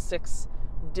 after 6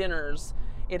 dinners,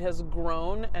 it has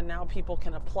grown, and now people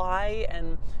can apply,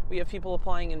 and we have people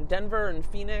applying in Denver and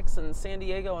Phoenix and San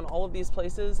Diego and all of these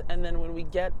places. And then when we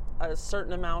get a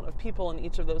certain amount of people in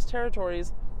each of those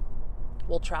territories,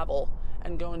 we'll travel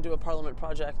and go and do a Parliament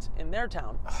Project in their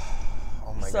town.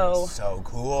 Oh my goodness, so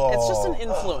cool. It's just an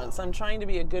influence. I'm trying to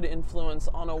be a good influence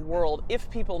on a world if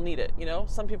people need it. You know,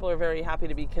 some people are very happy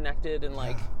to be connected and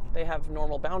like they have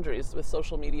normal boundaries with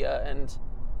social media,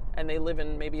 and they live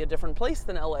in maybe a different place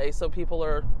than LA. So people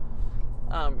are,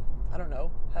 I don't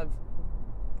know,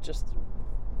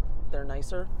 they're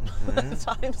nicer at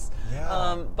times.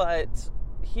 Yeah. But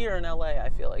here in LA, I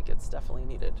feel like it's definitely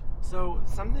needed. So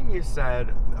something you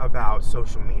said about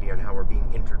social media and how we're being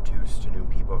introduced to new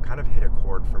people kind of hit a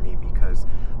chord for me, because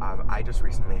I just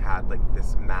recently had like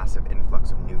this massive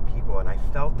influx of new people, and I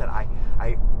felt that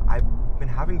I've been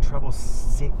having trouble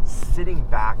sitting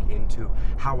back into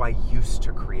how I used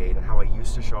to create and how I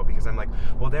used to show up, because I'm like,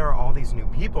 well, there are all these new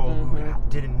people who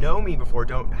didn't know me before,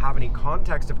 don't have any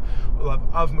context of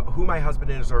who my husband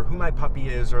is or who my puppy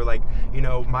is, or like, you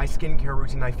know, my skincare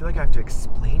routine. I feel like I have to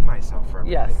explain myself for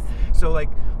everything. Yes. So like,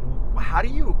 how do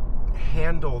you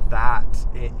handle that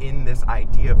in this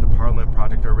idea of the Parliament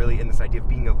Project, or really in this idea of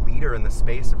being a leader in the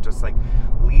space of just like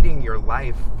leading your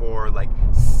life for like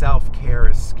self-care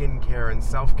is skincare, and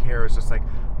self-care is just like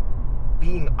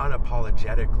being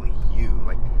unapologetically you?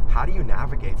 Like, how do you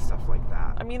navigate stuff like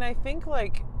that? I mean, I think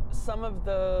like some of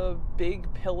the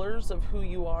big pillars of who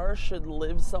you are should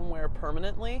live somewhere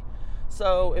permanently.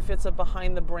 So if it's a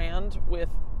behind the brand with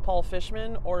Paul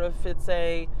Fishman, or if it's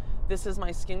this is my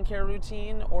skincare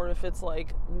routine, or if it's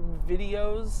like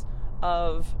videos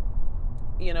of,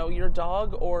 you know, your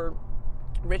dog or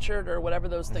Richard or whatever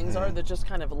those things are that just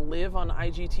kind of live on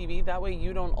IGTV. That way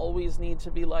you don't always need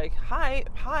to be like,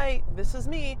 hi, this is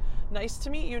me. Nice to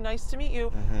meet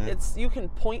you. It's, you can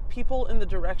point people in the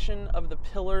direction of the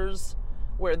pillars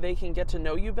where they can get to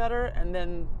know you better, and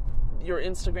then your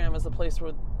Instagram is a place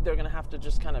where they're going to have to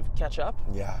just kind of catch up.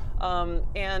 Yeah.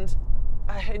 And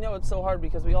I know it's so hard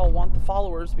because we all want the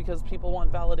followers, because people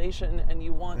want validation, and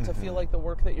you want to feel like the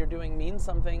work that you're doing means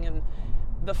something, and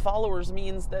the followers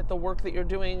means that the work that you're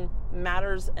doing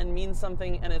matters and means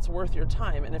something, and it's worth your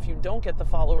time. And if you don't get the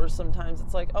followers, sometimes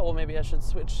it's like, oh, well, maybe I should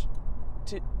switch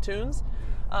tunes.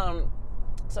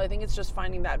 So I think it's just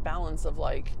finding that balance of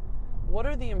like, what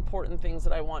are the important things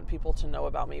that I want people to know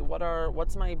about me?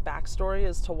 What's my backstory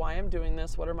as to why I'm doing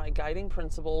this? What are my guiding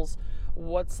principles?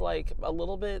 What's like a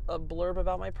little bit of blurb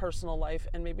about my personal life,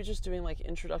 and maybe just doing like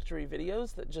introductory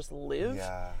videos that just live.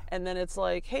 Yeah. And then it's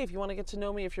like, hey, if you want to get to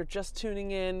know me, if you're just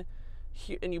tuning in,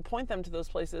 and you point them to those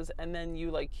places, and then you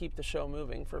like keep the show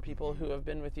moving for people who have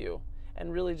been with you,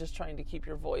 and really just trying to keep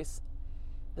your voice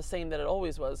the same that it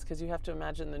always was, because you have to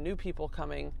imagine the new people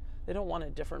coming, they don't want a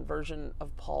different version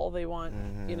of Paul. They want,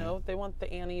 you know, they want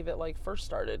the Annie that like first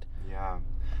started. Yeah,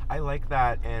 I like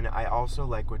that, and I also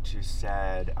like what you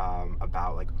said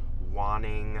about like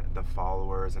wanting the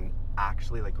followers, and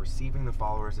actually like receiving the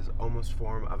followers is almost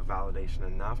form of validation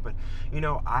enough. But you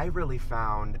know, I really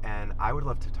found, and I would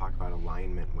love to talk about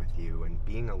alignment with you and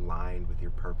being aligned with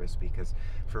your purpose, because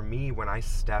for me, when I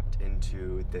stepped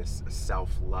into this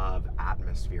self-love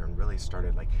atmosphere and really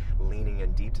started like leaning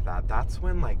in deep to that, that's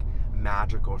when like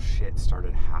magical shit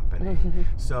started happening.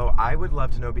 So I would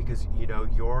love to know, because you know,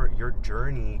 your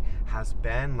journey has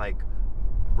been like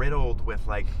riddled with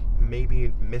like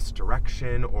maybe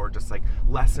misdirection or just like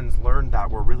lessons learned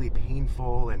that were really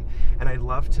painful, and I'd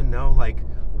love to know like,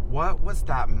 what was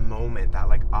that moment, that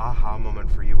like aha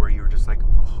moment for you, where you were just like,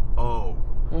 oh,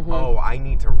 I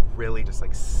need to really just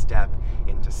like step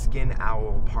into Skin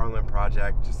Owl Parliament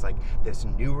Project, just like this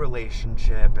new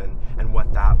relationship, and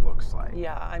what that looks like.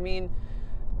 Yeah, I mean,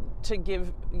 to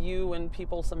give you and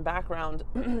people some background,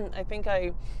 I think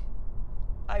I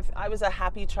was a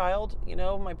happy child. You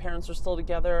know, my parents were still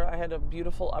together. I had a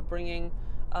beautiful upbringing,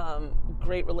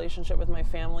 great relationship with my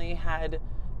family. Had,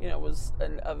 you know, was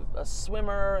a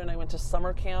swimmer, and I went to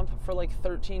summer camp for like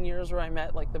 13 years, where I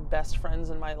met like the best friends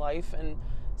in my life. And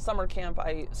summer camp,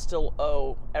 I still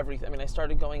owe everything. I mean, I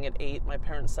started going at 8. My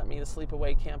parents sent me to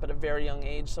sleepaway camp at a very young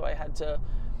age, so I had to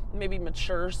maybe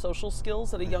mature social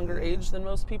skills at a younger age than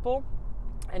most people,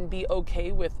 and be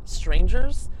okay with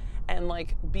strangers, and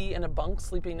like be in a bunk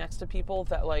sleeping next to people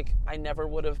that like I never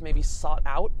would have maybe sought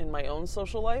out in my own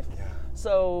social life. Yeah.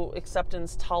 So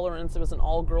acceptance, tolerance, it was an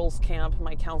all girls camp.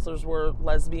 My counselors were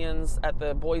lesbians. At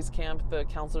the boys camp, the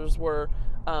counselors were,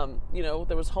 you know,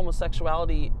 there was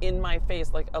homosexuality in my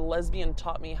face. Like a lesbian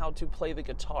taught me how to play the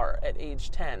guitar at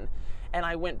age 10. And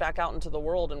I went back out into the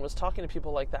world and was talking to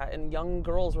people like that. And young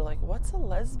girls were like, what's a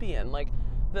lesbian? Like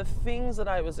the things that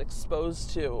I was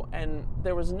exposed to, and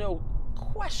there was no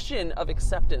question of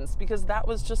acceptance, because that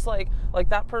was just like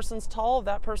that person's tall,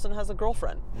 that person has a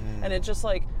girlfriend. And it just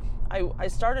like, I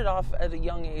started off at a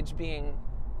young age being,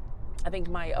 I think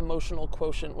my emotional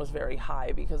quotient was very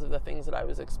high because of the things that I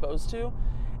was exposed to.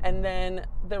 And then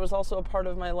there was also a part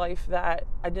of my life that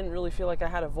I didn't really feel like I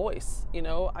had a voice. You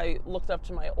know, I looked up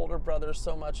to my older brother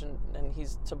so much, and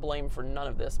he's to blame for none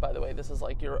of this, by the way. This is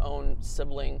like your own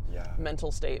sibling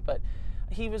mental state. But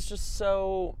he was just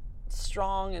so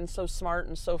strong and so smart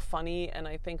and so funny, and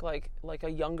I think like a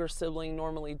younger sibling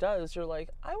normally does, you're like,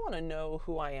 I want to know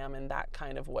who I am in that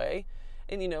kind of way.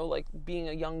 And you know, like being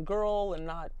a young girl and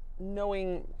not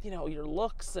knowing, you know, your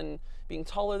looks, and being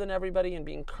taller than everybody and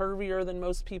being curvier than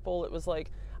most people, it was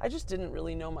like I just didn't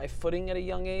really know my footing at a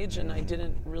young age, and I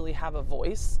didn't really have a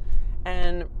voice.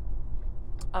 And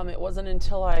it wasn't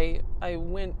until I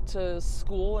went to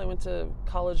school, I went to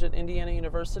college at Indiana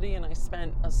University, and I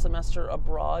spent a semester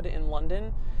abroad in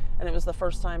London, and it was the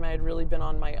first time I had really been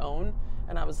on my own,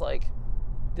 and I was like,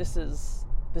 this is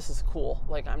cool.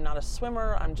 Like, I'm not a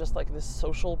swimmer, I'm just like this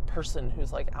social person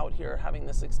who's like out here having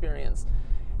this experience.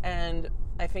 And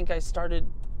I think I started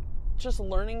just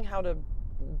learning how to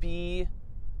be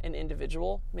an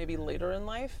individual maybe later in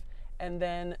life. And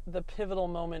then the pivotal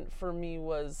moment for me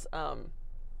was,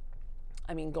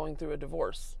 going through a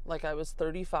divorce. Like, I was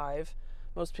 35.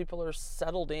 Most people are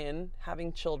settled in,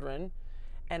 having children.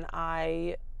 And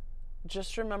I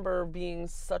just remember being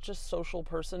such a social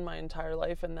person my entire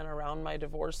life, and then around my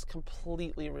divorce,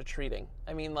 completely retreating.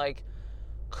 I mean, like,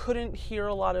 couldn't hear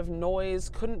a lot of noise,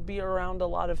 couldn't be around a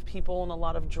lot of people and a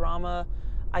lot of drama.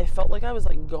 I felt like I was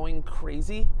like going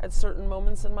crazy at certain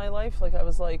moments in my life. Like, I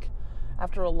was like,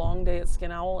 after a long day at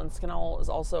Skin Owl, and Skin Owl is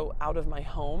also out of my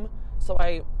home. So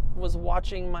I was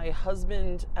watching my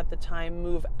husband at the time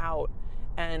move out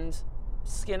and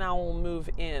Skin Owl move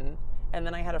in. And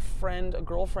then I had a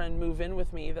girlfriend move in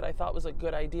with me that I thought was a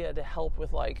good idea to help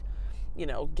with, like, you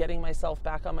know, getting myself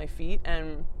back on my feet.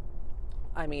 And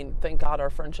I mean, thank God our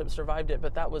friendship survived it,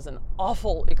 but that was an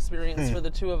awful experience for the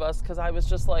two of us, because I was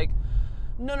just like,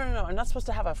 no, I'm not supposed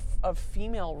to have a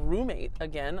female roommate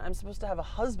again. I'm supposed to have a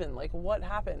husband. Like, what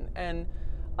happened? And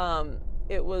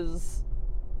it was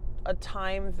a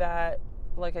time that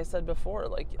like I said before,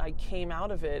 like I came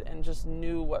out of it and just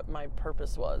knew what my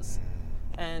purpose was.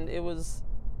 And it was,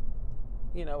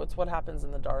 it's what happens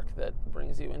in the dark that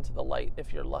brings you into the light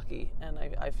if you're lucky. And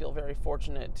I feel very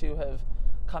fortunate to have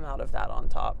come out of that on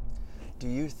top. Do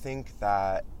you think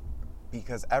that,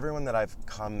 because everyone that I've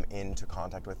come into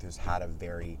contact with who's had a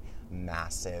very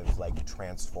massive, like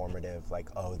transformative, like,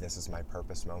 oh, this is my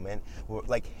purpose moment,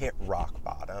 like hit rock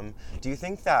bottom, do you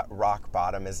think that rock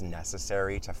bottom is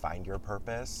necessary to find your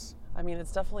purpose? I mean,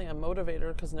 it's definitely a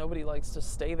motivator because nobody likes to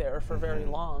stay there for very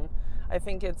long. I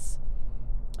think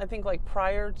like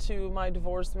prior to my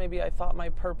divorce, maybe I thought my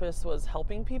purpose was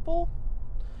helping people,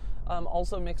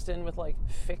 also mixed in with like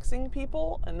fixing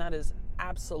people, and that is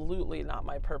absolutely not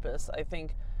my purpose. I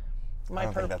think I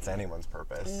don't think that's anyone's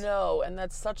purpose. No, and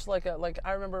that's such like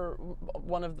I remember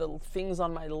one of the things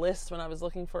on my list when I was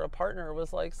looking for a partner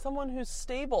was like someone who's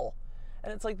stable.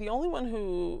 And it's like the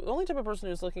only type of person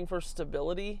who's looking for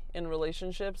stability in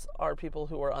relationships are people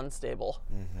who are unstable.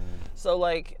 So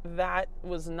like that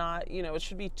was not, it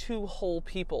should be two whole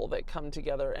people that come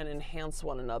together and enhance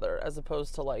one another as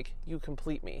opposed to like, you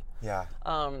complete me. Yeah.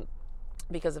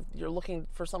 Because if you're looking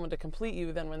for someone to complete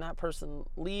you, then when that person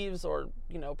leaves or,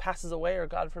 passes away or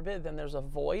God forbid, then there's a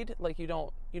void. Like you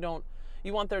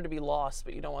want there to be loss,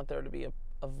 but you don't want there to be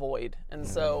a void. And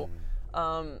so,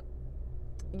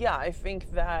 yeah, I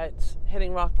think that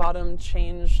hitting rock bottom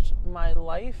changed my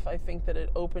life. I think that it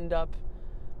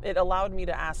allowed me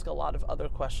to ask a lot of other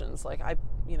questions. Like I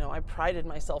prided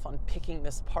myself on picking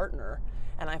this partner,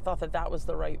 and I thought that was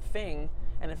the right thing.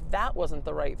 And if that wasn't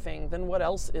the right thing, then what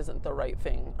else isn't the right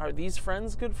thing? Are these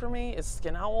friends good for me? Is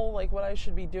Skin Owl like what I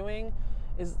should be doing?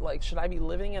 Is like, should I be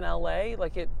living in LA?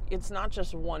 Like it's not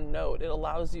just one note. It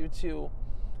allows you to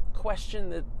question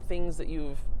the things that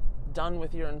you've done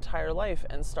with your entire life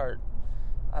and start,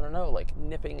 I don't know, like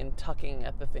nipping and tucking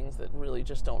at the things that really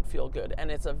just don't feel good.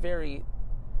 And it's a very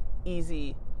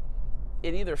easy,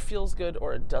 it either feels good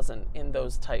or it doesn't in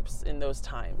those times.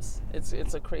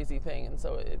 It's a crazy thing, and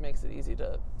so it makes it easy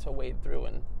to wade through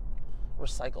and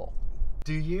recycle.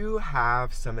 Do you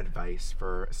have some advice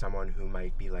for someone who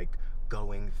might be like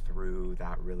going through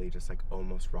that really just like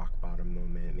almost rock bottom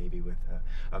moment, maybe with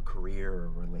a career or a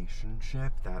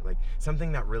relationship, that like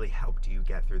something that really helped you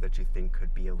get through that you think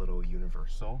could be a little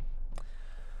universal?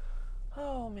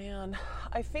 Oh man,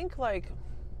 I think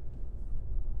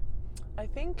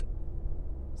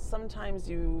sometimes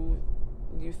you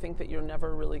think that you're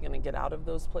never really going to get out of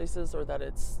those places, or that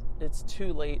it's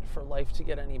too late for life to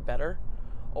get any better,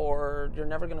 or you're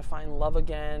never going to find love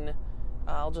again.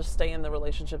 I'll just stay in the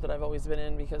relationship that I've always been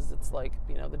in because it's like,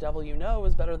 the devil you know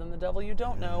is better than the devil you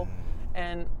don't know.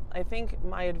 And I think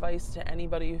my advice to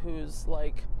anybody who's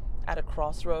like at a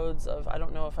crossroads of, I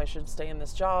don't know if I should stay in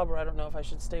this job or I don't know if I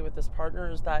should stay with this partner,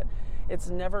 is that it's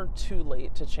never too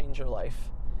late to change your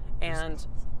life. And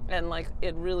like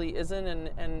it really isn't,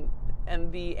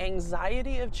 and the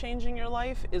anxiety of changing your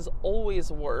life is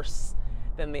always worse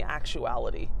than the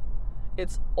actuality.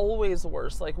 It's always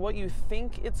worse. Like what you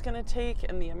think it's going to take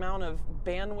and the amount of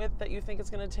bandwidth that you think it's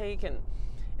going to take, and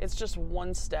it's just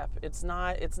one step. It's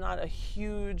not a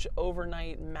huge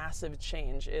overnight massive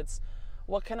change. It's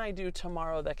what can I do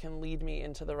tomorrow that can lead me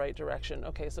into the right direction?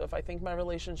 Okay, so if I think my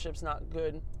relationship's not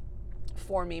good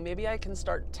for me, maybe I can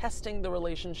start testing the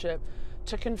relationship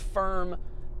to confirm,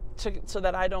 so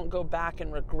that I don't go back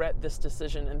and regret this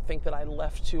decision and think that I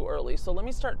left too early. So let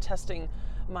me start testing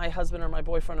my husband or my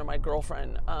boyfriend or my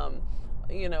girlfriend.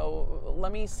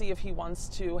 Let me see if he wants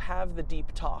to have the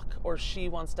deep talk or she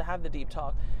wants to have the deep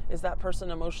talk. Is that person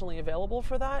emotionally available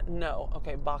for that? No.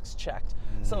 Okay, box checked.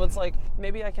 So it's like,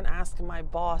 maybe I can ask my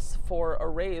boss for a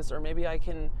raise, or maybe I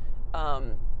can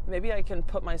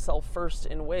put myself first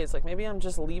in ways, like maybe I'm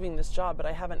just leaving this job, but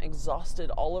I haven't exhausted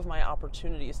all of my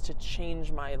opportunities to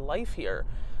change my life here.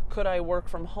 Could I work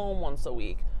from home once a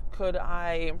week? Could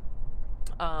I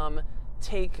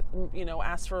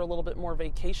ask for a little bit more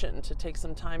vacation to take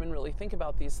some time and really think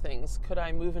about these things? Could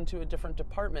I move into a different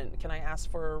department? Can I ask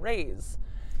for a raise?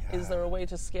 Yeah. Is there a way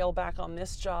to scale back on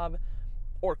this job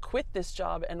or quit this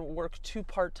job and work 2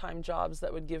 part-time jobs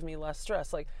that would give me less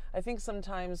stress? Like, I think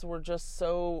sometimes we're just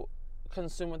so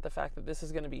consumed with the fact that this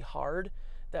is going to be hard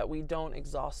that we don't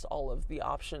exhaust all of the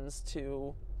options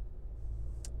to,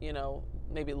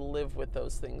 maybe live with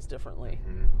those things differently.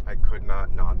 I could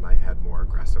not nod my head more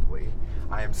aggressively.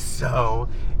 I am so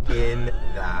in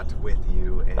that with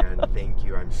you, and thank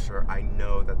you. I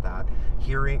know that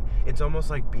hearing, it's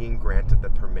almost like being granted the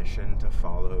permission to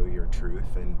follow your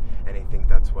truth, and I think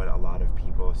that's what a lot of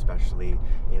people, especially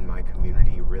in my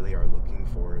community, really are looking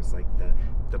for, is like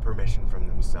the permission from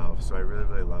themselves. So I really,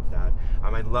 really love that.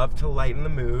 I'd love to lighten the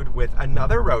mood with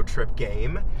another road trip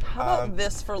game. How about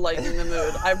this for lightening the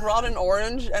mood? I brought an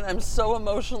orange, and I'm so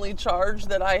emotionally charged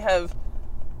that I have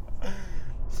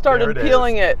started There it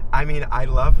peeling is. it. I mean, I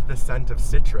love the scent of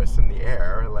citrus in the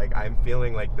air. Like, I'm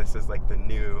feeling like this is like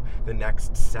the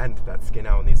next scent that Skin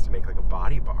Owl needs to make like a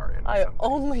body bar in. Or I something.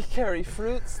 only carry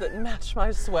fruits that match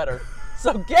my sweater,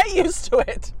 so get used to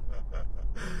it.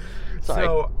 Sorry.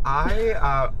 So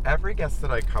every guest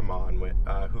that I come on with,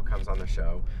 who comes on the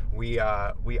show, we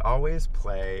always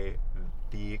play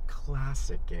the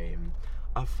classic game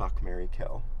of Fuck, Marry,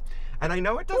 Kill. And I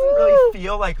know it doesn't really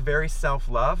feel like very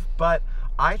self-love, but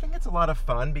I think it's a lot of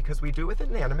fun because we do it with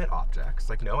inanimate objects,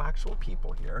 like no actual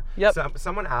people here. Yep.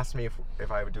 Someone asked me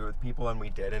if I would do it with people, and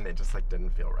we did, and it just like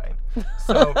didn't feel right.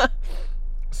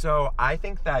 So I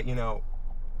think that, you know,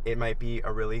 it might be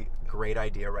a really great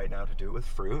idea right now to do it with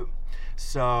fruit.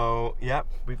 So, yep,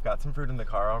 we've got some fruit in the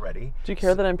car already. Do you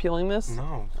care that I'm peeling this?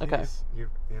 No, please. Okay.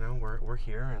 You know, we're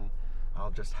here, and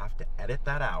I'll just have to edit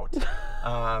that out.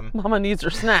 Mama needs her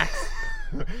snacks.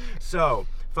 So,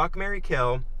 fuck, marry,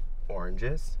 kill,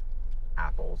 oranges,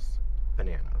 apples,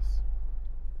 bananas.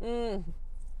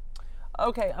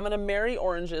 Okay, I'm gonna marry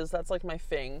oranges. That's like my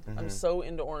thing. I'm so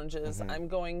into oranges. I'm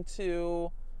going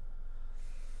to.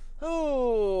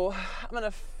 I'm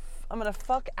gonna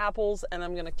fuck apples, and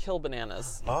I'm gonna kill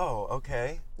bananas. Oh,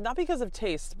 okay. Not because of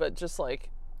taste, but just like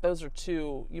those are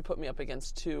two. You put me up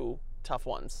against two tough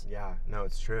ones. Yeah, no,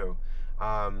 it's true.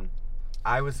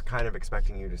 I was kind of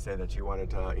expecting you to say that you wanted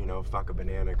to, you know, fuck a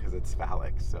banana because it's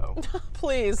phallic, so.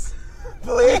 Please.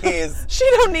 Please. She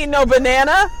don't need no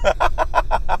banana.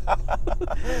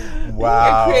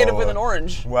 Wow. Get creative with an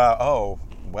orange. Wow. Oh,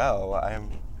 well, I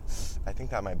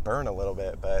think that might burn a little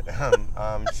bit, but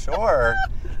sure.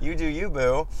 You do you,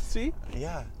 boo. See?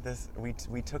 Yeah,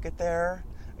 we took it there.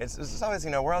 It's just always,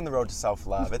 you know, we're on the road to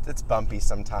self-love. It's bumpy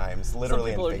sometimes, literally. Some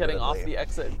people and are getting off figuratively. the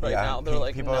exit right now. They're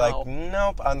like, people no. are like,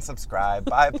 nope, unsubscribe.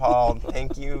 Bye, Paul.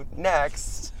 Thank you.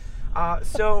 Next.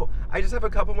 So I just have a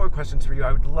couple more questions for you.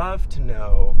 I would love to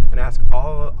know and ask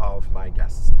all of my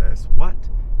guests this. What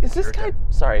Is this your guy? de-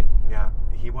 Sorry, Yeah,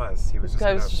 he was. He was this just.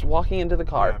 guy was gonna- just walking into the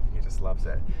car. Yeah, he just loves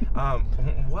it.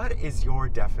 What is your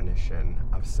definition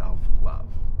of self-love?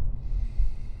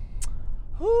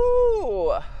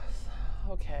 Ooh.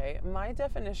 Okay, my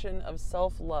definition of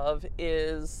self-love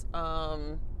is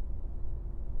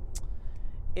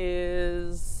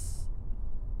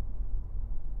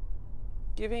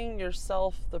giving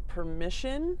yourself the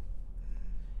permission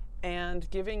and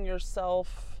giving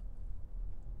yourself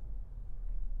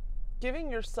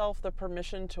the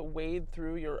permission to wade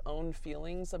through your own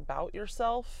feelings about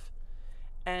yourself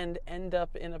and end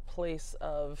up in a place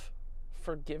of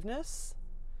forgiveness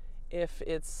if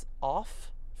it's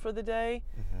off for the day,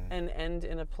 and end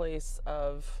in a place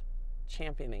of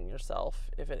championing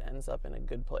yourself if it ends up in a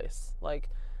good place. Like,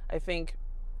 I think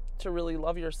to really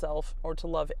love yourself or to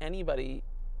love anybody,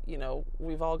 you know,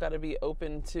 we've all got to be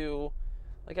open to,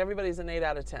 like, everybody's an 8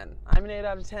 out of 10. I'm an 8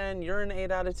 out of 10, you're an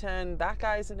 8 out of 10, that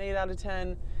guy's an 8 out of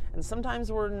 10, and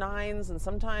sometimes we're 9s and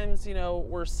sometimes, you know,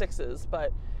 we're 6s,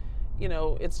 but you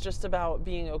know, it's just about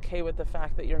being okay with the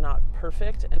fact that you're not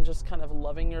perfect and just kind of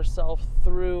loving yourself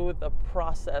through the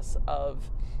process of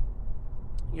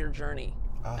your journey.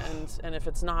 And if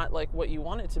it's not like what you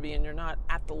want it to be and you're not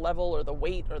at the level or the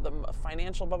weight or the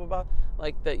financial blah, blah, blah,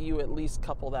 like that you at least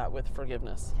couple that with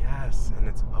forgiveness. Yes, and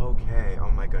it's okay.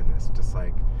 Oh my goodness, just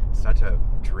like such a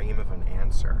dream of an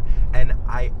answer. And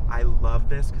I love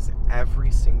this because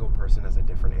every single person has a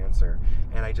different answer.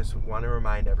 And I just want to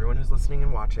remind everyone who's listening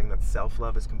and watching that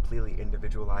self-love is completely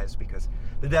individualized because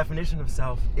the definition of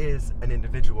self is an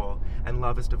individual and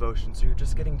love is devotion. So you're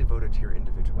just getting devoted to your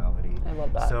individuality. I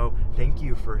love that. So thank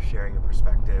you for sharing your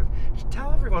perspective.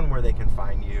 Tell everyone where they can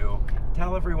find you.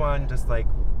 Tell everyone just like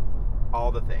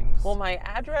all the things. Well, my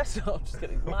address, no, I'm just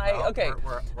kidding. Okay.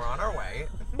 We're on our way.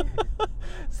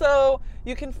 So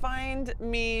you can find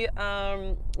me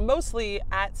mostly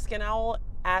at Skinowl,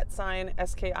 @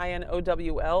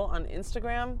 SKINOWL on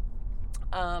Instagram.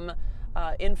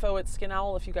 Info at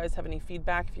Skinowl if you guys have any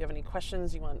feedback. If you have any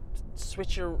questions, you want to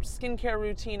switch your skincare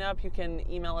routine up, you can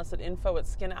email us at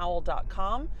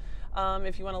info@skinowl.com.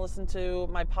 If you want to listen to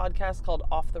my podcast called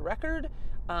Off the Record,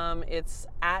 it's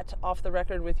at Off the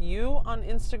Record with You on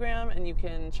Instagram, and you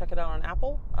can check it out on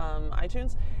Apple,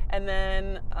 iTunes. And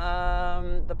then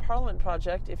the Parliament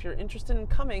Project, if you're interested in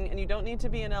coming, and you don't need to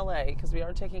be in LA, because we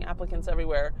are taking applicants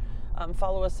everywhere,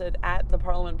 follow us at the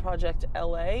Parliament Project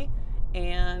LA,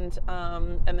 and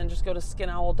then just go to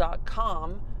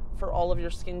skinowl.com for all of your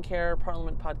skincare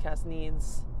Parliament podcast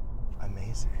needs.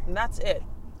 Amazing. And that's it.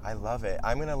 I love it.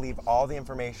 I'm going to leave all the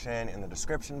information in the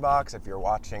description box if you're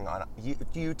watching on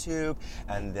YouTube,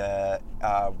 and the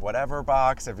whatever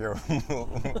box if you're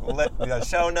the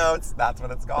show notes. That's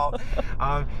what it's called.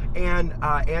 And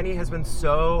Annie has been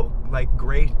so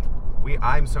great.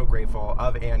 I'm so grateful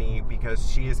of Annie because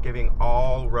she is giving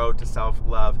all Road to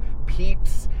Self-Love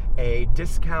peeps a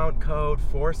discount code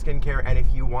for skincare. And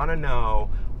if you want to know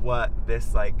what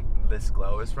this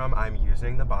glow is from, I'm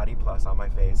using the Body Plus on my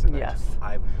face, and Yes.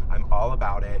 I'm all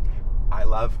about it. I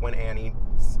love when Annie,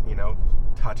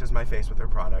 touches my face with her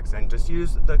products, and just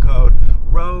use the code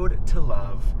Road to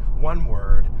Love, one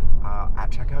word, at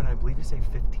checkout, and I believe you say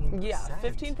 15%. Yeah,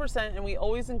 15%, and we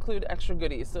always include extra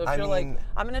goodies. So if I you're mean-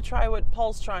 I'm going to try what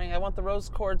Paul's trying, I want the Rose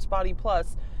Quartz Body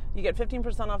Plus, you get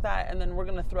 15% off that, and then we're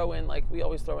going to throw in, we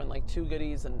always throw in 2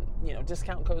 goodies and,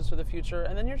 discount codes for the future,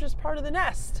 and then you're just part of the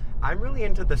nest. I'm really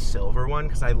into the silver one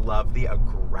because I love the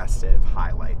aggressive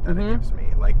highlight that it gives me.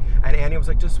 And Annie was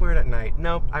like, just wear it at night.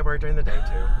 Nope, I wear it during the day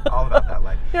too. All about that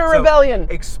life. You're a rebellion.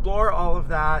 Explore all of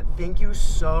that. Thank you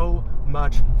so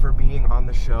much for being on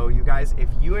the show. You guys, if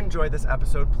you enjoyed this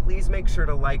episode, please make sure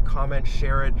to like, comment,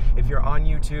 share it. If you're on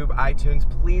YouTube, iTunes,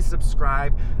 please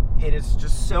subscribe. It is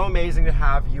just so amazing to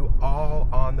have you all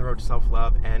on the Road to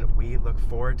Self-Love, and we look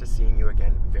forward to seeing you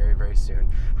again very, very soon.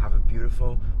 Have a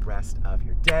beautiful rest of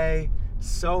your day.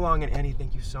 So long, and Annie,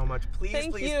 thank you so much. Please,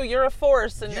 Thank please you. You're a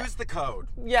force. And use the code.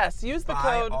 yes, use the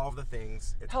Buy code. all of the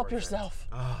things. It's Help worth it. yourself.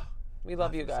 Oh, We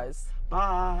love you guys.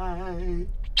 bye.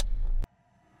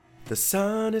 The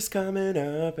sun is coming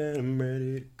up and I'm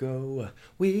ready to go.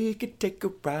 We could take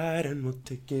a ride and we'll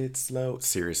take it slow.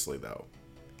 Seriously though,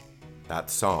 that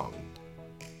song,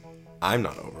 I'm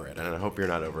not over it, and I hope you're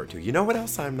not over it too. You know what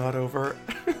else I'm not over?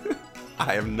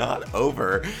 I am not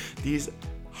over these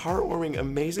heartwarming,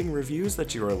 amazing reviews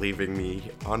that you are leaving me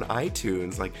on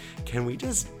iTunes. Can we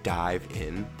just dive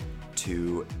in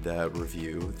to the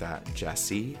review that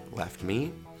Jesse left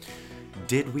me?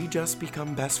 Did we just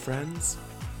become best friends?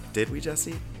 Did we,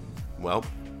 Jesse? Well,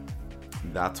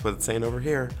 that's what it's saying over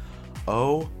here.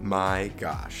 Oh my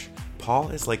gosh. Paul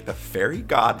is like the fairy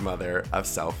godmother of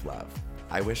self-love.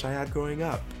 I wish I had growing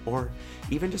up, or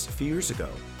even just a few years ago.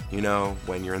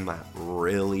 When you're in that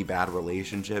really bad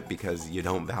relationship because you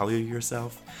don't value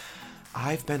yourself.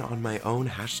 I've been on my own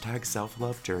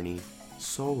 #self-love journey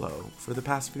solo for the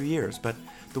past few years, but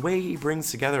the way he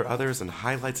brings together others and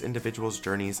highlights individuals'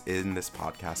 journeys in this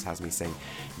podcast has me saying,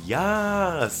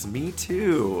 yes, me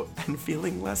too, and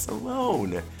feeling less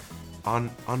alone on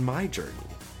my journey.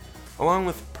 Along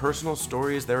with personal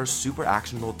stories, there are super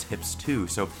actionable tips too,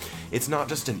 so it's not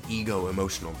just an ego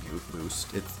emotional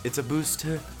boost, it's a boost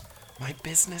to my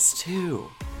business too.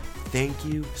 Thank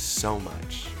you so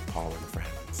much, Paul and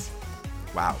friends.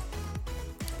 Wow.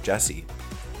 Jesse,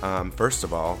 first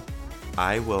of all,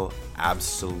 I will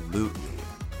absolutely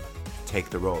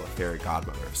take the role of fairy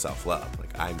godmother of self-love.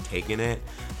 I'm taking it.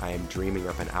 I am dreaming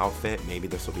up an outfit. Maybe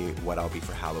this will be what I'll be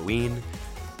for Halloween.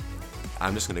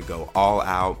 I'm just gonna go all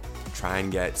out, try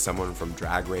and get someone from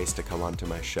Drag Race to come onto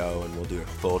my show, and we'll do a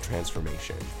full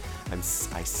transformation.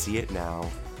 I see it now,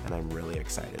 and I'm really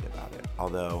excited about it.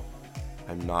 Although,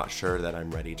 I'm not sure that I'm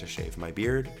ready to shave my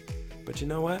beard, but you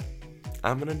know what?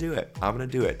 I'm gonna do it. I'm gonna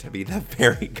do it to be the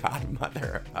fairy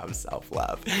godmother of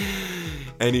self-love.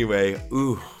 Anyway,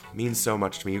 means so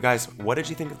much to me. You guys, what did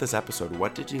you think of this episode?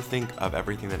 What did you think of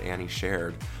everything that Annie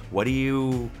shared? What do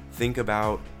you think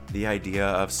about the idea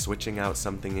of switching out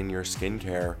something in your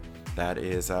skincare that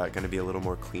is gonna be a little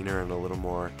more cleaner and a little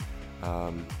more,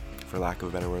 for lack of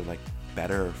a better word,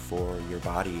 better for your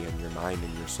body and your mind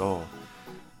and your soul?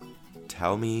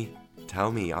 Tell me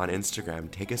on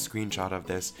Instagram, take a screenshot of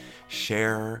this,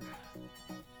 share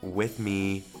with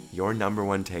me your number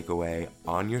one takeaway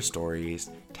on your stories,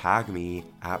 tag me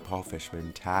at Paul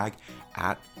Fishman, tag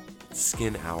at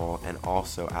Skin Owl, and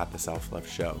also at The Self-Love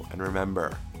Show. And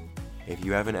remember, if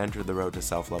you haven't entered the Road to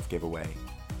Self-Love giveaway,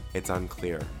 it's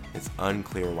unclear. It's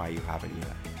unclear why you haven't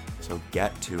yet. So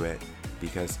get to it,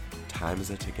 because time is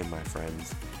a ticking, my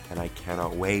friends, and I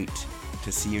cannot wait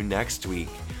to see you next week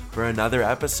for another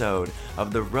episode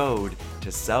of The Road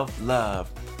to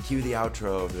Self-Love. Cue the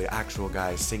outro of the actual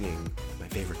guys singing my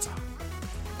favorite song.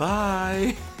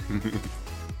 Bye!